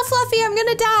it's so fluffy, I'm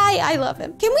gonna die. I love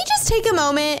him. Can we just take a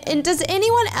moment, and does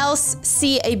anyone else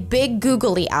see a big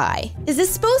googly eye? Is this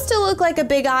supposed to look like a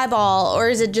big eyeball, or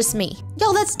is it just me?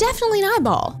 Yo, that's definitely an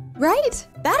eyeball, right?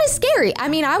 That is scary. I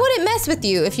mean, I wouldn't mess with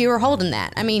you if you were holding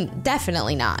that. I mean,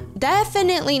 definitely not.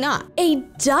 Definitely not. A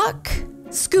duck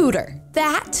scooter.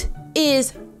 That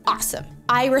is awesome.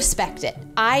 I respect it.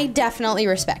 I definitely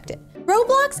respect it.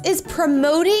 Roblox is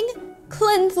promoting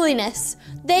cleanliness.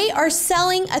 They are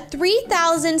selling a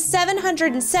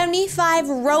 3,775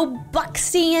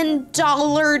 Robuxian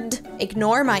dollared,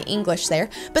 ignore my English there,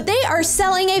 but they are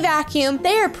selling a vacuum.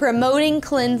 They are promoting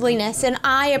cleanliness, and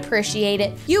I appreciate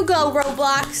it. You go,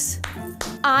 Roblox.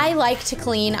 I like to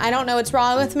clean. I don't know what's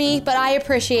wrong with me, but I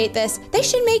appreciate this. They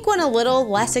should make one a little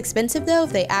less expensive though,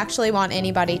 if they actually want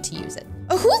anybody to use it.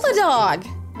 A hula dog.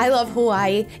 I love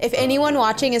Hawaii. If anyone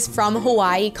watching is from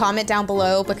Hawaii, comment down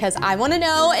below, because I want to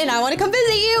know and I want to come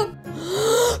visit you.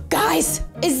 Guys,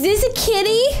 is this a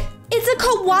kitty? It's a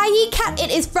kawaii cat.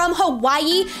 It is from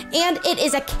Hawaii and it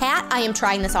is a cat. I am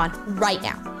trying this on right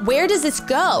now. Where does this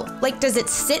go? Like, does it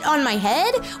sit on my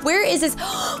head? Where is this?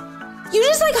 You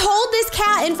just like hold this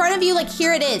cat in front of you like,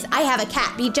 here it is. I have a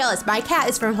cat, be jealous. My cat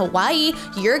is from Hawaii.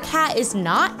 Your cat is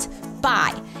not.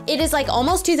 Buy. It is like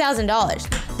almost $2,000.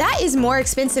 That is more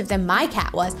expensive than my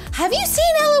cat was. Have you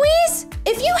seen Eloise?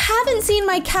 If you haven't seen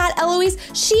my cat, Eloise,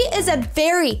 she is a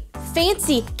very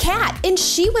fancy cat, and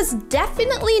she was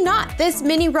definitely not this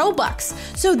many Robux.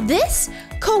 So this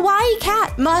kawaii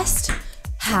cat must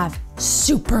have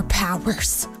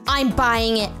superpowers. I'm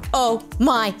buying it. Oh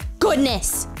my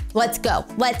goodness. Let's go.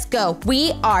 Let's go.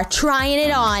 We are trying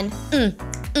it on.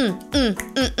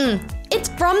 It's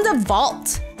from the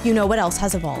vault. You know what else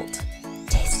has a vault?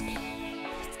 Disney.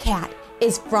 This cat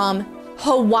is from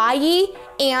Hawaii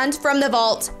and from the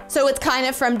vault, so it's kind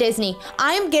of from Disney.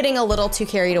 I am getting a little too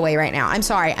carried away right now. I'm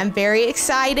sorry. I'm very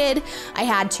excited. I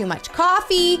had too much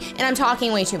coffee, and I'm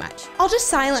talking way too much. I'll just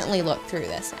silently look through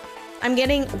this now. I'm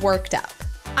getting worked up.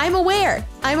 I'm aware.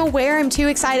 I'm too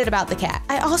excited about the cat.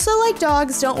 I also like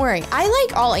dogs, don't worry. I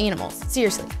like all animals,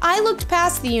 seriously. I looked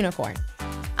past the unicorn.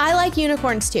 I like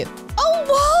unicorns too.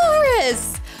 Oh,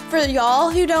 walrus! For y'all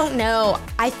who don't know,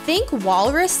 I think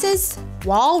walruses,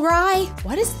 walry,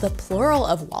 what is the plural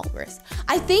of walrus?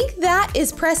 I think that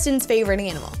is Preston's favorite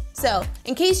animal. So,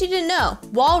 in case you didn't know,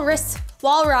 walrus,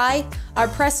 walry are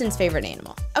Preston's favorite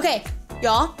animal. Okay,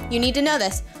 y'all, you need to know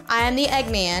this. I am the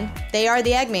Eggman, they are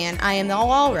the Eggman, I am the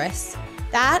walrus.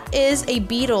 That is a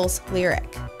Beatles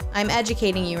lyric. I'm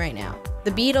educating you right now.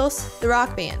 The Beatles, the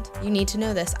rock band. You need to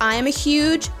know this. I am a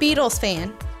huge Beatles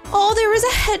fan. Oh, there was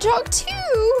a hedgehog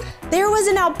too. There was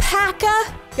an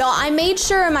alpaca. Y'all, I made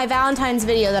sure in my Valentine's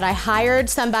video that I hired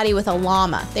somebody with a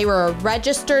llama. They were a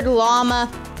registered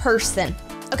llama person.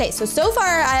 Okay, so far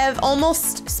I have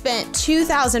almost spent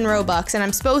 2,000 Robux and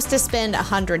I'm supposed to spend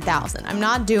 100,000. I'm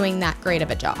not doing that great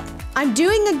of a job. I'm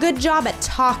doing a good job at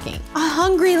talking. A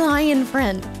hungry lion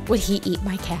friend. Would he eat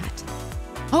my cat?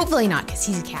 Hopefully not, because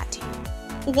he's a cat too.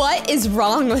 What is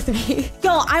wrong with me?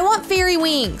 Y'all, I want fairy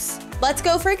wings. Let's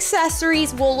go for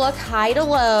accessories. We'll look high to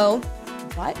low.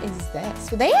 What is this?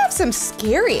 So they have some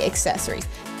scary accessories.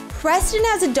 Preston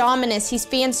has a Dominus. He's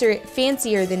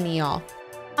fancier than me, y'all.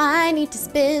 I need to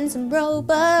spend some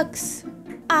Robux.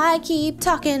 I keep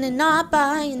talking and not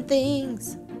buying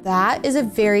things. That is a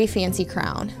very fancy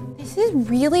crown. This is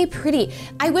really pretty.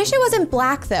 I wish it wasn't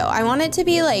black though. I want it to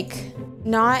be like,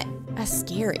 not as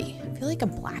scary. I feel like a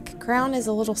black crown is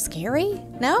a little scary.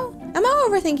 No? Am I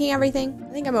overthinking everything?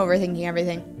 I think I'm overthinking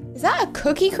everything. Is that a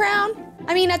cookie crown?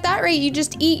 I mean, at that rate, you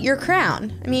just eat your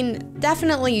crown. I mean,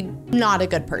 definitely not a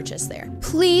good purchase there.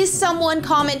 Please, someone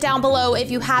comment down below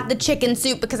if you have the chicken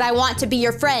soup because I want to be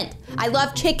your friend. I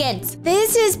love chickens.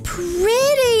 This is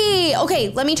pretty. Okay,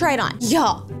 let me try it on.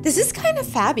 Y'all, this is kind of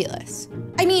fabulous.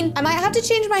 I mean, I might have to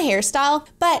change my hairstyle,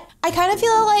 but I kind of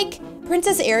feel like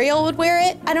Princess Ariel would wear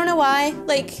it. I don't know why.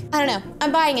 Like, I don't know.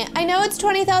 I'm buying it. I know it's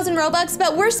 20,000 Robux,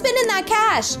 but we're spending that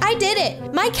cash. I did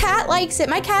it. My cat likes it.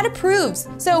 My cat approves.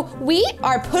 So we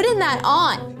are putting that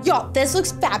on. Y'all, this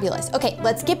looks fabulous. Okay,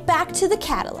 let's get back to the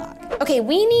catalog. Okay,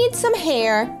 we need some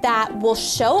hair that will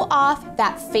show off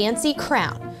that fancy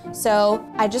crown. So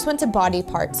I just went to body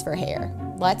parts for hair.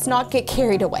 Let's not get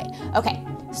carried away. Okay,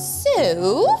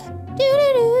 so,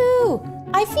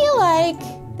 I feel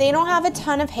like they don't have a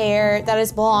ton of hair that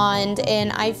is blonde,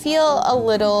 and I feel a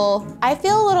little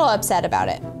upset about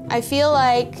it. I feel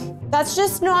like that's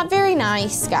just not very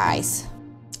nice, guys.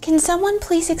 Can someone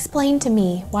please explain to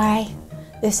me why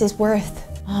this is worth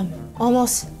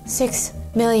almost 6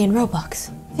 million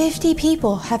Robux? 50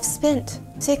 people have spent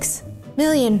 6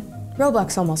 million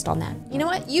Robux almost on that. You know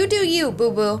what? You do you,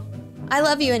 boo-boo. I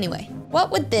love you anyway.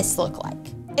 What would this look like?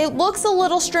 It looks a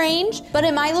little strange, but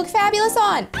it might look fabulous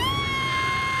on.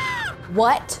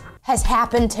 What has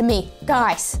happened to me?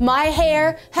 Guys, my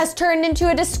hair has turned into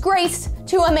a disgrace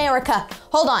to America.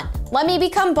 Hold on, let me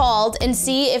become bald and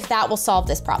see if that will solve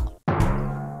this problem.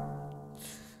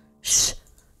 Shh,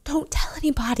 don't tell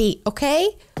anybody,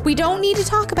 okay? We don't need to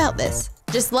talk about this.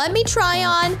 Just let me try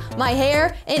on my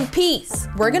hair in peace.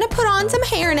 We're gonna put on some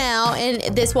hair now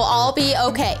and this will all be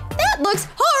okay. That looks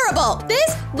horrible.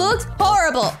 This looks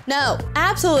horrible. No,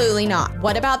 absolutely not.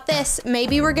 What about this?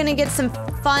 Maybe we're gonna get some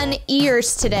fun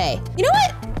ears today. You know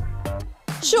what?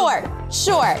 Sure.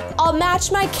 I'll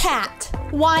match my cat.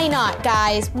 Why not,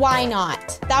 guys? Why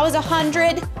not? That was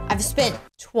 100. I've spent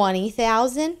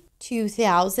 20,000,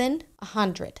 2,000,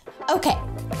 100. Okay,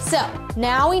 so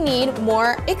now we need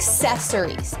more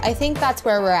accessories. I think that's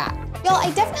where we're at. Y'all,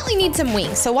 I definitely need some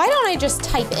wings, so why don't I just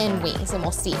type in wings and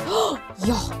we'll see.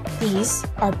 Y'all, these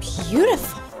are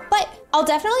beautiful. But I'll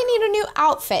definitely need a new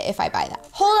outfit if I buy that.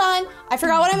 Hold on, I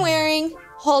forgot what I'm wearing.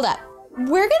 Hold up.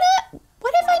 What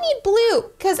if I need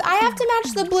blue? Because I have to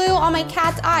match the blue on my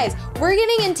cat's eyes. We're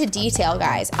getting into detail,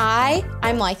 guys.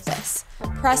 I'm like this.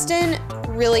 Preston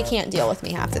really can't deal with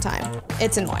me half the time.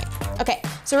 It's annoying. Okay,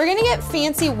 so we're gonna get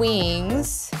fancy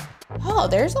wings. Oh,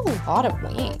 there's a lot of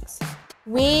wings.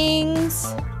 Wings.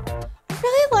 I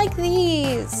really like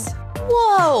these.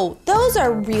 Whoa, those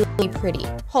are really pretty.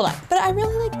 Hold on, but I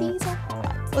really like these.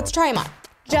 Let's try them on,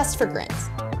 just for grins.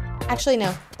 Actually,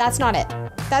 no, that's not it.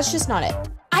 That's just not it.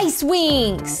 Ice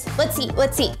wings. Let's see.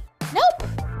 Nope.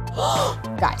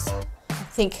 Guys,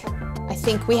 I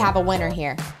think we have a winner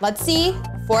here. Let's see,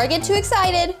 before I get too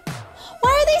excited.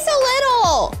 Why are they so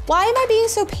little? Why am I being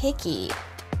so picky?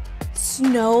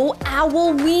 Snow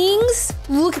owl wings?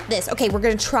 Look at this. Okay, we're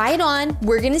gonna try it on.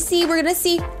 We're gonna see.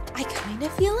 I kind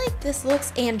of feel like this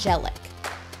looks angelic.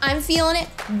 I'm feeling it.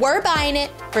 We're buying it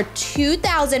for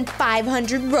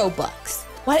 2,500 Robux.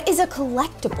 What is a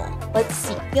collectible? Let's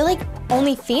see. I feel like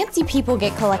only fancy people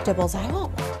get collectibles. I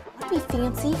want to be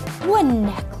fancy. Ooh, a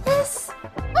necklace?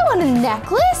 I want a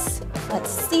necklace. Let's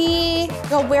see.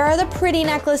 Yo, where are the pretty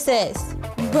necklaces?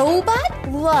 Robot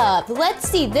Love. Let's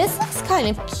see. This looks kind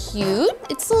of cute.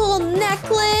 It's a little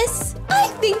necklace. I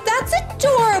think that's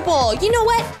adorable. You know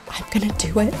what? I'm gonna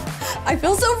do it. I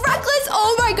feel so reckless.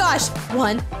 Oh my gosh.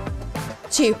 1,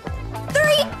 2, 3, 5.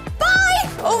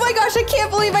 Oh my gosh, I can't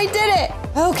believe I did it.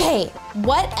 Okay,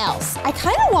 what else?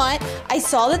 I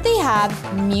saw that they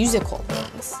have musical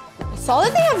things.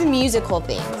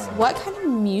 What kind of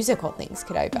musical things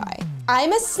could I buy?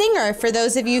 I'm a singer, for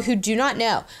those of you who do not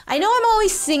know. I know I'm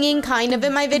always singing kind of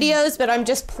in my videos, but I'm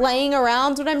just playing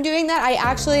around when I'm doing that. I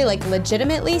actually like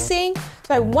legitimately sing.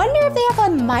 So I wonder if they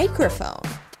have a microphone.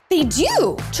 They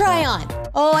do. Try on.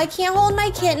 Oh, I can't hold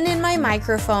my kitten in my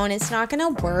microphone. It's not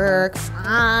gonna work.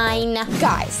 Fine.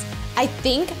 Guys, I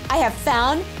think I have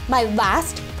found my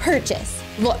last purchase.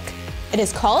 Look, it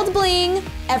is called bling.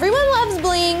 Everyone loves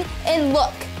bling. And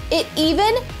look, it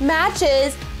even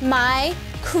matches my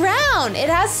crown. It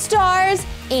has stars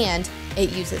and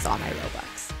it uses all my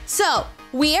Robux. So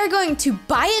we are going to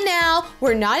buy it now.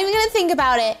 We're not even gonna think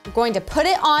about it. We're going to put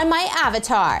it on my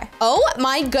avatar. Oh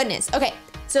my goodness. Okay,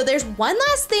 So there's one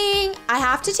last thing. I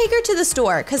have to take her to the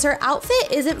store because her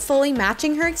outfit isn't fully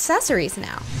matching her accessories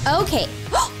now. Okay,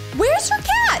 where's her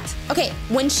cat? Okay,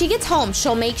 when she gets home,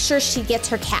 she'll make sure she gets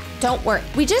her cat. Don't worry.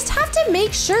 We just have to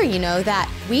make sure, you know, that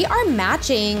we are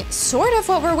matching sort of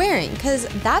what we're wearing because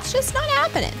that's just not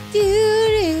happening.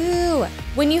 Doo-doo.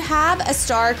 When you have a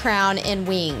star crown and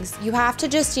wings, you have to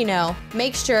just, you know,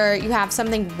 make sure you have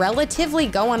something relatively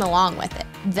going along with it.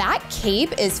 That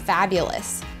cape is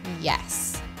fabulous. Yes.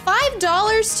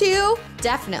 $5 too?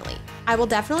 Definitely. I will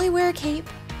definitely wear a cape.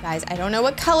 Guys, I don't know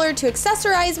what color to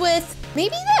accessorize with.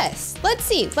 Maybe this. Let's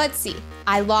see.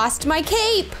 I lost my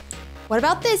cape. What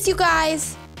about this, you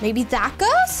guys? Maybe that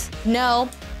goes? No.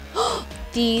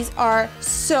 These are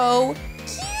so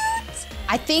cute.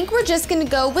 I think we're just gonna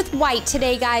go with white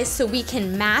today, guys, so we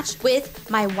can match with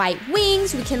my white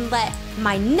wings. We can let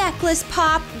my necklace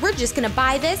pop. We're just gonna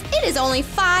buy this. It is only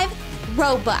 5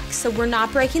 Robux, so we're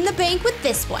not breaking the bank with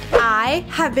this one. I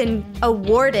have been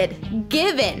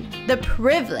given the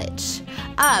privilege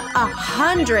of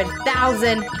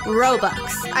 100,000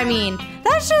 Robux. I mean,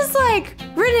 that's just like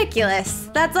ridiculous.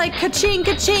 That's like ka-ching,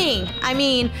 ka-ching. I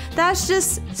mean, that's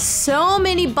just so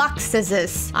many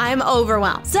buckses. I'm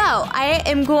overwhelmed. So I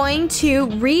am going to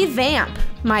revamp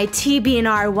my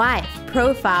TBNR wife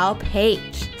profile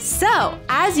page. So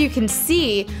as you can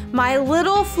see, my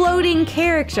little floating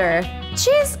character,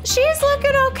 she's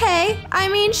looking okay. I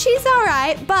mean, she's all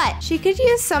right, but she could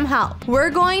use some help. We're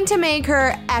going to make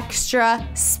her extra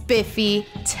spiffy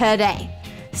today.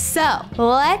 So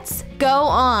let's go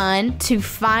on to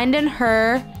finding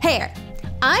her hair.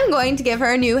 I'm going to give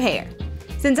her new hair.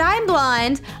 Since I'm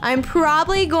blonde, I'm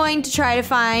probably going to try to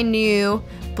find new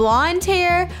blonde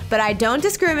hair, but I don't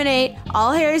discriminate.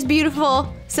 All hair is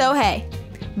beautiful, so hey.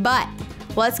 But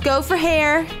let's go for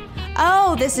hair.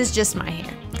 Oh, this is just my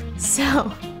hair.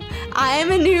 So I am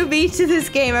a newbie to this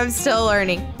game. I'm still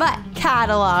learning. But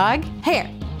catalog, hair.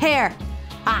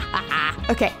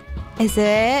 Okay,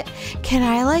 can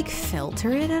I like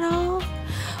filter it at all?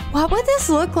 What would this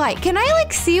look like? Can I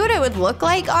like see what it would look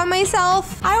like on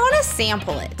myself? I want to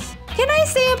sample it. Can I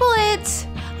sample it?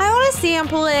 I want to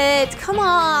sample it. Come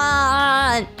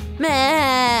on.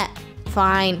 Meh.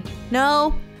 Fine.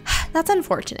 No. That's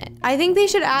unfortunate. I think they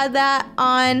should add that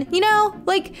on, you know,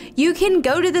 like you can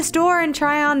go to the store and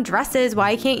try on dresses.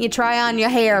 Why can't you try on your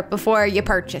hair before you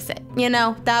purchase it? You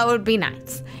know, that would be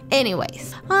nice.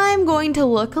 Anyways, I'm going to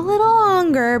look a little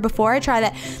longer before I try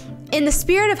that. In the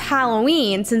spirit of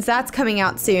Halloween, since that's coming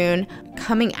out soon.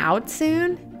 Coming out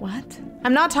soon? What?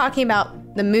 I'm not talking about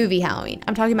the movie Halloween.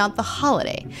 I'm talking about the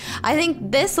holiday. I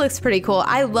think this looks pretty cool.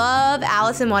 I love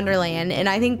Alice in Wonderland, and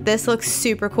I think this looks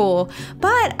super cool,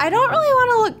 but I don't really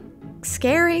want to look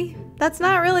scary. That's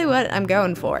not really what I'm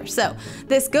going for. So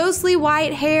this ghostly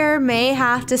white hair may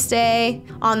have to stay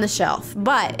on the shelf,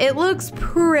 but it looks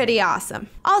pretty awesome.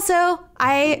 Also,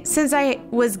 since I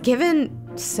was given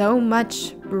so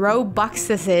much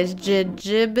Robuxes,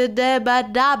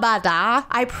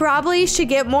 I probably should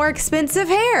get more expensive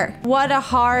hair. What a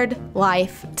hard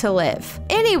life to live.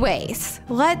 Anyways,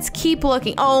 let's keep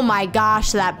looking. Oh my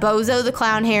gosh, that Bozo the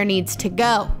Clown hair needs to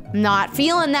go. Not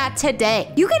feeling that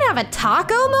today. You can have a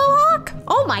taco mohawk?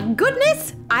 Oh my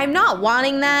goodness. I'm not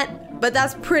wanting that, but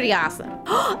that's pretty awesome.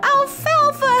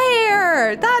 Alfalfa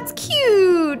hair, that's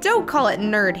cute. Don't call it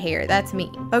nerd hair, that's me.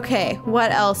 Okay,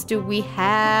 what else do we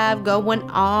have going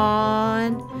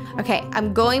on? Okay,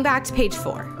 I'm going back to page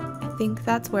 4. I think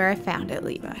that's where I found it,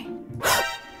 Levi.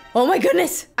 Oh my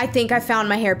goodness, I think I found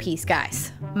my hair piece,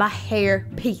 guys. My hair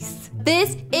piece.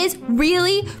 This is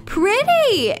really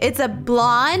pretty. It's a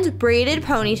blonde braided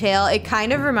ponytail. It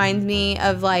kind of reminds me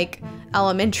of like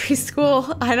elementary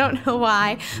school. I don't know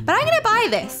why, but I'm gonna buy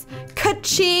this.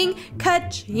 Ka-ching,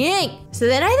 ka-ching. So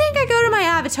then I think I go to my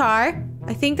avatar.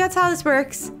 I think that's how this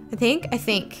works. I think.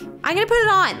 I'm gonna put it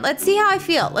on. Let's see how I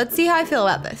feel. Let's see how I feel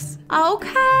about this.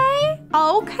 Okay,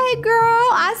 girl,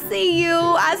 I see you.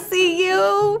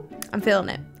 I'm feeling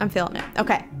it.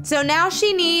 Okay, so now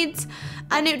she needs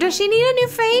does she need a new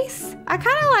face? I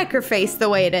kind of like her face the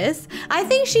way it is. I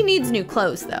think she needs new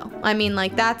clothes though. I mean,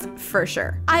 like that's for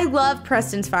sure. I love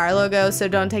Preston's Fire logo, so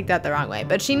don't take that the wrong way,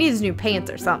 but she needs new pants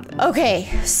or something. Okay,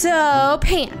 so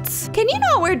pants. Can you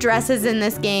not wear dresses in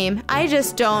this game? I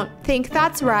just don't think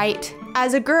that's right.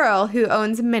 As a girl who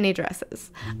owns many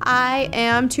dresses, I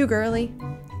am too girly.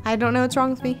 I don't know what's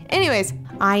wrong with me. Anyways,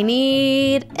 I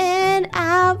need an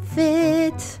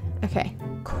outfit. Okay.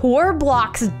 core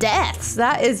blocks deaths.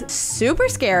 That is super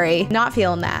scary. Not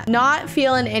feeling that. Not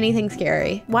feeling anything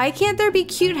scary. Why can't there be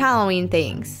cute Halloween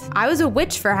things? I was a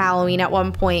witch for Halloween at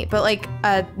one point, but like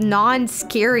a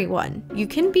non-scary one. You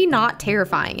can be not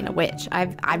terrifying in a witch.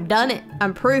 I've done it.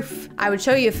 I'm proof. I would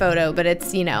show you a photo, but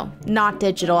it's, you know, not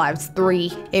digital. I was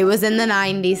 3. It was in the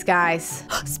 90s, guys.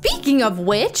 Speaking of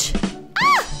which,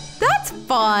 that's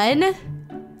fun.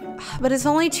 But it's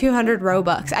only 200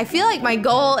 Robux. I feel like my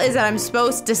goal is that I'm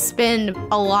supposed to spend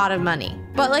a lot of money.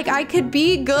 But like I could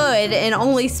be good and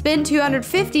only spend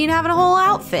 250 and have a whole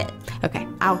outfit. Okay,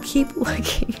 I'll keep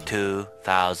looking.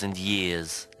 2,000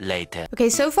 years later. Okay,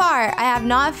 so far I have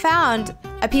not found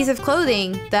a piece of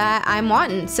clothing that I'm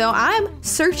wanting. So I'm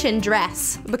searching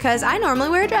dress because I normally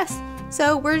wear a dress.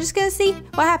 So we're just gonna see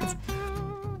what happens.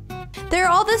 They're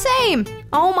all the same.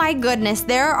 Oh my goodness,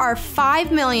 there are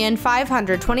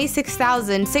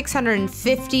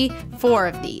 5,526,654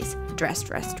 of these.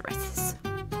 Dresses.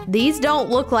 These don't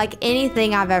look like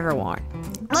anything I've ever worn.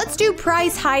 Let's do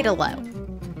price high to low.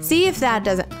 See if that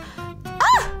doesn't, $1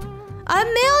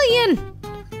 million.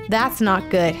 That's not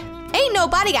good. Ain't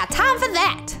nobody got time for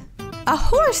that. A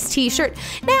horse t-shirt.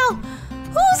 Now,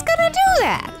 who's gonna do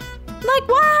that? Like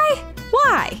why?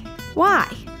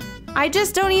 I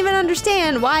just don't even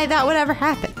understand why that would ever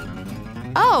happen.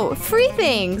 Oh, free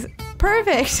things.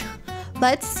 Perfect.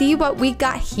 Let's see what we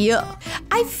got here.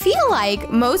 I feel like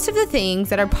most of the things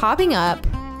that are popping up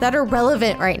that are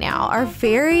relevant right now are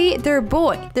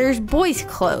there's boys'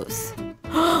 clothes.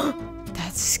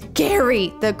 That's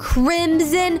scary. The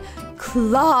Crimson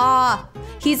Claw.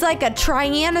 He's like a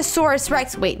Tyrannosaurus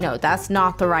Rex. Wait, no, that's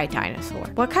not the right dinosaur.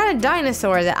 What kind of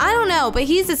dinosaur is that? I don't know, but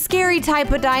he's a scary type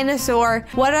of dinosaur.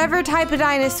 Whatever type of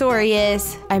dinosaur he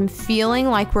is, I'm feeling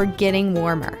like we're getting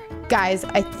warmer. Guys,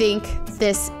 I think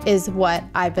this is what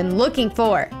I've been looking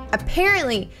for.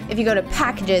 Apparently, if you go to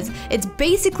packages, it's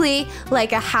basically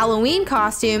like a Halloween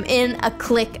costume in a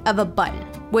click of a button.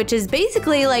 Which is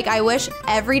basically like I wish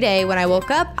every day when I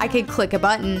woke up, I could click a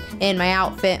button and my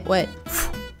outfit would,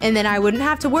 and then I wouldn't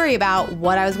have to worry about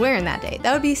what I was wearing that day.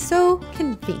 That would be so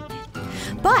convenient.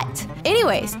 But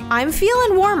anyways, I'm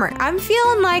feeling warmer. I'm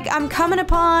feeling like I'm coming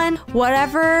upon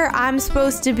whatever I'm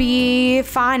supposed to be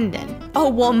finding. A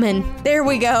woman. There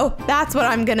we go. That's what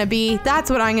I'm gonna be. That's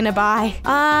what I'm gonna buy.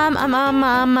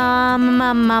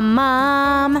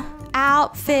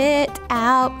 Outfit.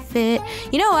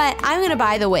 You know what? I'm gonna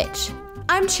buy the witch.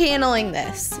 I'm channeling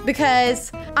this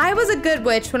because I was a good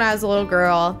witch when I was a little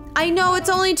girl. I know it's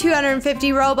only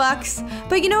 250 Robux,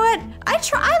 but you know what? I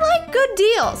like good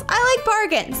deals. I like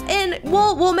bargains, and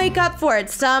we'll make up for it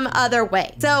some other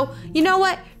way. So you know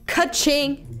what?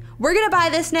 Ka-ching. We're gonna buy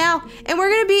this now, and we're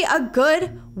gonna be a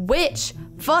good witch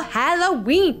for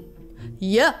Halloween.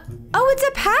 Yeah. Oh, it's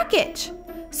a package.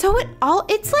 So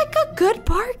it's like a good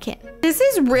bargain. This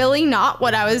is really not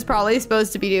what I was probably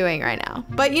supposed to be doing right now.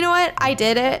 But you know what? I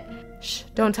did it. Shh,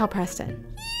 don't tell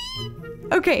Preston.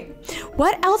 Okay,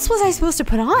 what else was I supposed to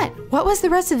put on? What was the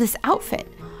rest of this outfit?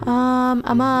 I'm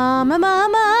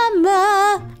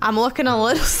looking a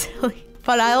little silly,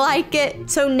 but I like it.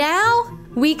 So now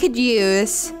we could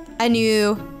use a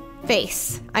new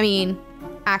face. I mean,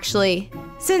 actually,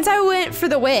 since I went for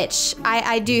the witch,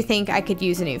 I do think I could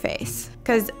use a new face.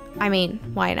 Because, I mean,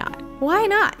 why not? Why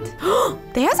not?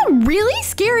 They have some really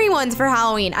scary ones for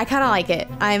Halloween. I kind of like it.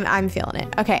 I'm feeling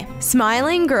it. Okay,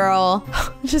 smiling girl.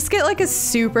 Just get like a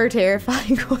super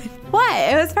terrifying one.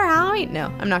 What? It was for Halloween?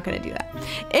 No, I'm not gonna do that.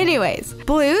 Anyways,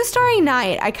 blue starry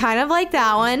night. I kind of like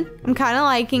that one. I'm kind of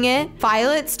liking it.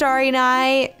 Violet starry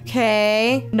night.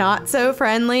 Okay, not so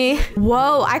friendly.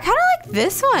 Whoa, I kind of like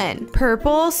this one.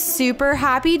 Purple super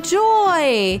happy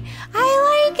joy.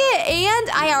 I like it. And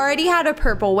I already had a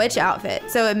purple witch outfit,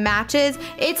 so it matches.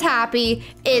 It's happy.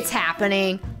 It's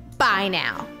happening. Bye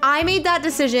now. I made that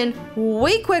decision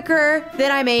way quicker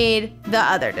than I made the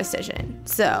other decision.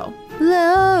 So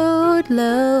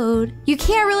load. You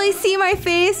can't really see my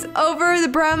face over the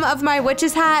brim of my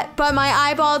witch's hat, but my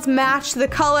eyeballs match the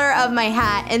color of my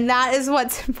hat, and that is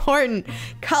what's important.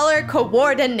 Color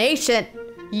coordination.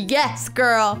 Yes,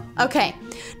 girl. Okay,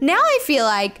 now I feel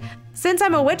like since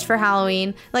I'm a witch for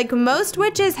Halloween, like most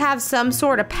witches have some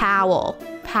sort of Pal.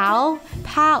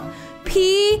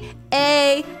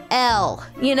 P-A-L,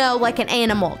 you know, like an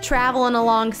animal traveling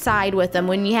alongside with them.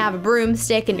 When you have a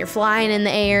broomstick and you're flying in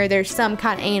the air, there's some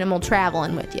kind of animal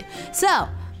traveling with you. So,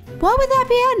 what would that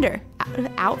be under?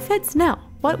 Outfits? No.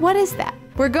 What is that?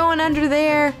 We're going under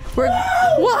there.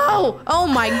 Whoa! Oh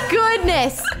my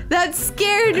goodness! That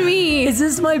scared me! Is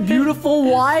this my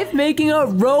beautiful wife making a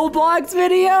Roblox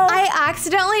video? I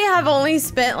accidentally have only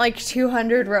spent like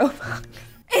 200 Robux.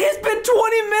 It has been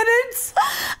 20 minutes?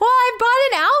 Well, I bought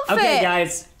an outfit. Okay,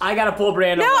 guys, I gotta pull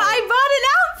Brianna. No, I bought an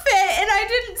outfit and I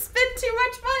didn't spend too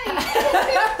much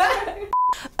money.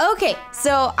 Okay,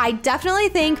 so I definitely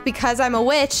think because I'm a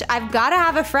witch, I've got to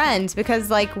have a friend because,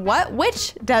 like, what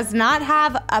witch does not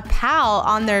have a pal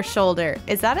on their shoulder?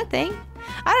 Is that a thing?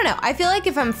 I don't know. I feel like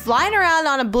if I'm flying around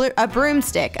on a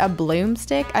broomstick, I'm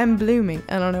blooming.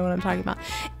 I don't know what I'm talking about.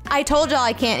 I told y'all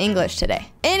I can't English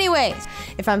today. Anyways,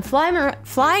 if I'm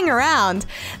flying around,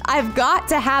 I've got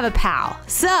to have a pal.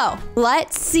 So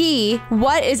let's see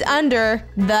what is under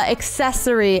the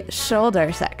accessory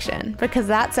shoulder section because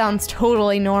that sounds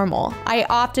totally normal. I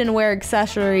often wear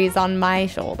accessories on my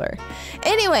shoulder.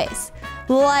 Anyways,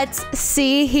 let's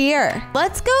see here.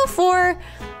 Let's go for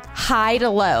high to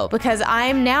low because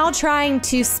I'm now trying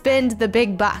to spend the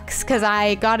big bucks because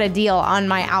I got a deal on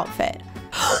my outfit.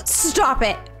 Stop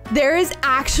it. There is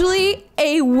actually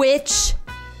a witch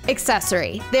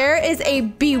accessory. There is a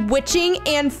bewitching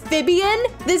amphibian.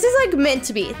 This is like meant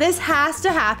to be. This has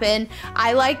to happen.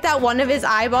 I like that one of his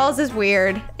eyeballs is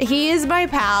weird. He is my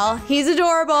pal. He's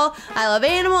adorable. I love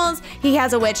animals. He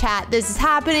has a witch hat. This is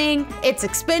happening. It's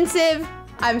expensive.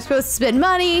 I'm supposed to spend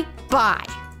money. Bye.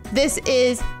 This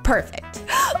is perfect.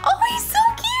 Oh, he's so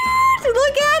cute.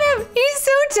 Look at him. He's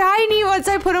so tiny. Once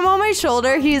I put him on my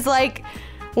shoulder, he's like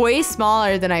way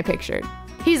smaller than I pictured.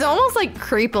 He's almost like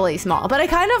creepily small, but I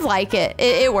kind of like it.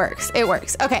 It works. It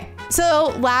works. Okay.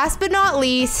 So last but not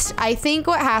least, I think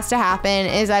what has to happen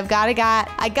is I gotta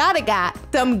got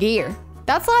some gear.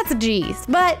 That's lots of G's,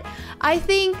 but I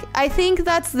think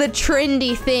that's the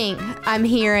trendy thing I'm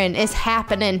hearing is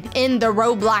happening in the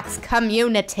Roblox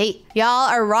community. Y'all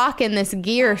are rocking this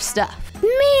gear stuff.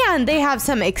 Man, they have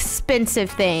some expensive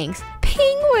things.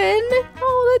 Penguin.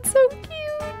 Oh, that's so cute.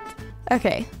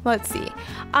 Okay, let's see.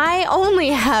 I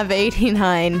only have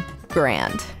 89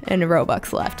 grand in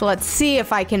Robux left. Let's see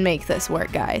if I can make this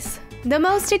work, guys. The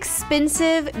most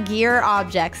expensive gear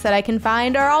objects that I can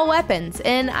find are all weapons,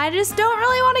 and I just don't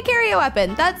really want to carry a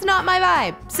weapon. That's not my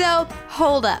vibe. So,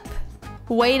 hold up.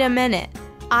 Wait a minute.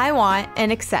 I want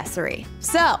an accessory.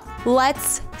 So,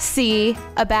 let's see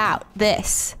about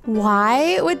this.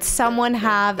 Why would someone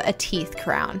have a teeth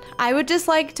crown? I would just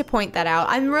like to point that out.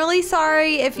 I'm really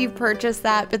sorry if you purchased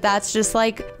that, but that's just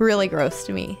like really gross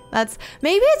to me.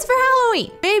 Maybe it's for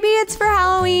Halloween. Maybe it's for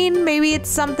Halloween. Maybe it's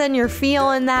something you're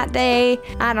feeling that day.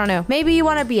 I don't know. Maybe you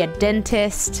want to be a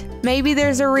dentist. Maybe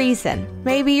there's a reason.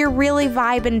 Maybe you're really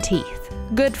vibing teeth.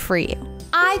 Good for you.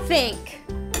 I think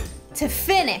to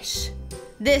finish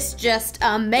this just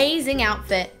amazing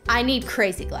outfit, I need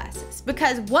crazy glasses.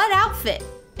 Because what outfit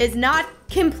is not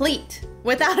complete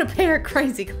without a pair of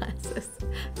crazy glasses?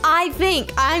 I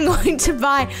think I'm going to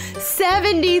buy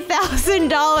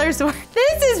 $70,000 worth.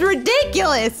 This is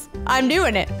ridiculous. I'm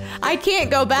doing it. I can't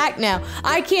go back now.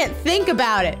 I can't think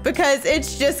about it because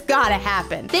it's just gotta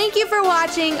happen. Thank you for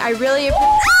watching. I really appreciate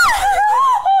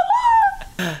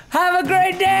Have a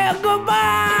great day.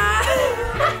 Goodbye.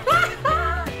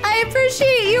 I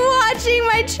appreciate you watching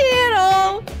my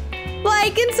channel.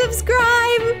 Like and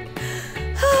subscribe.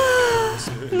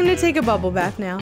 I'm gonna take a bubble bath now.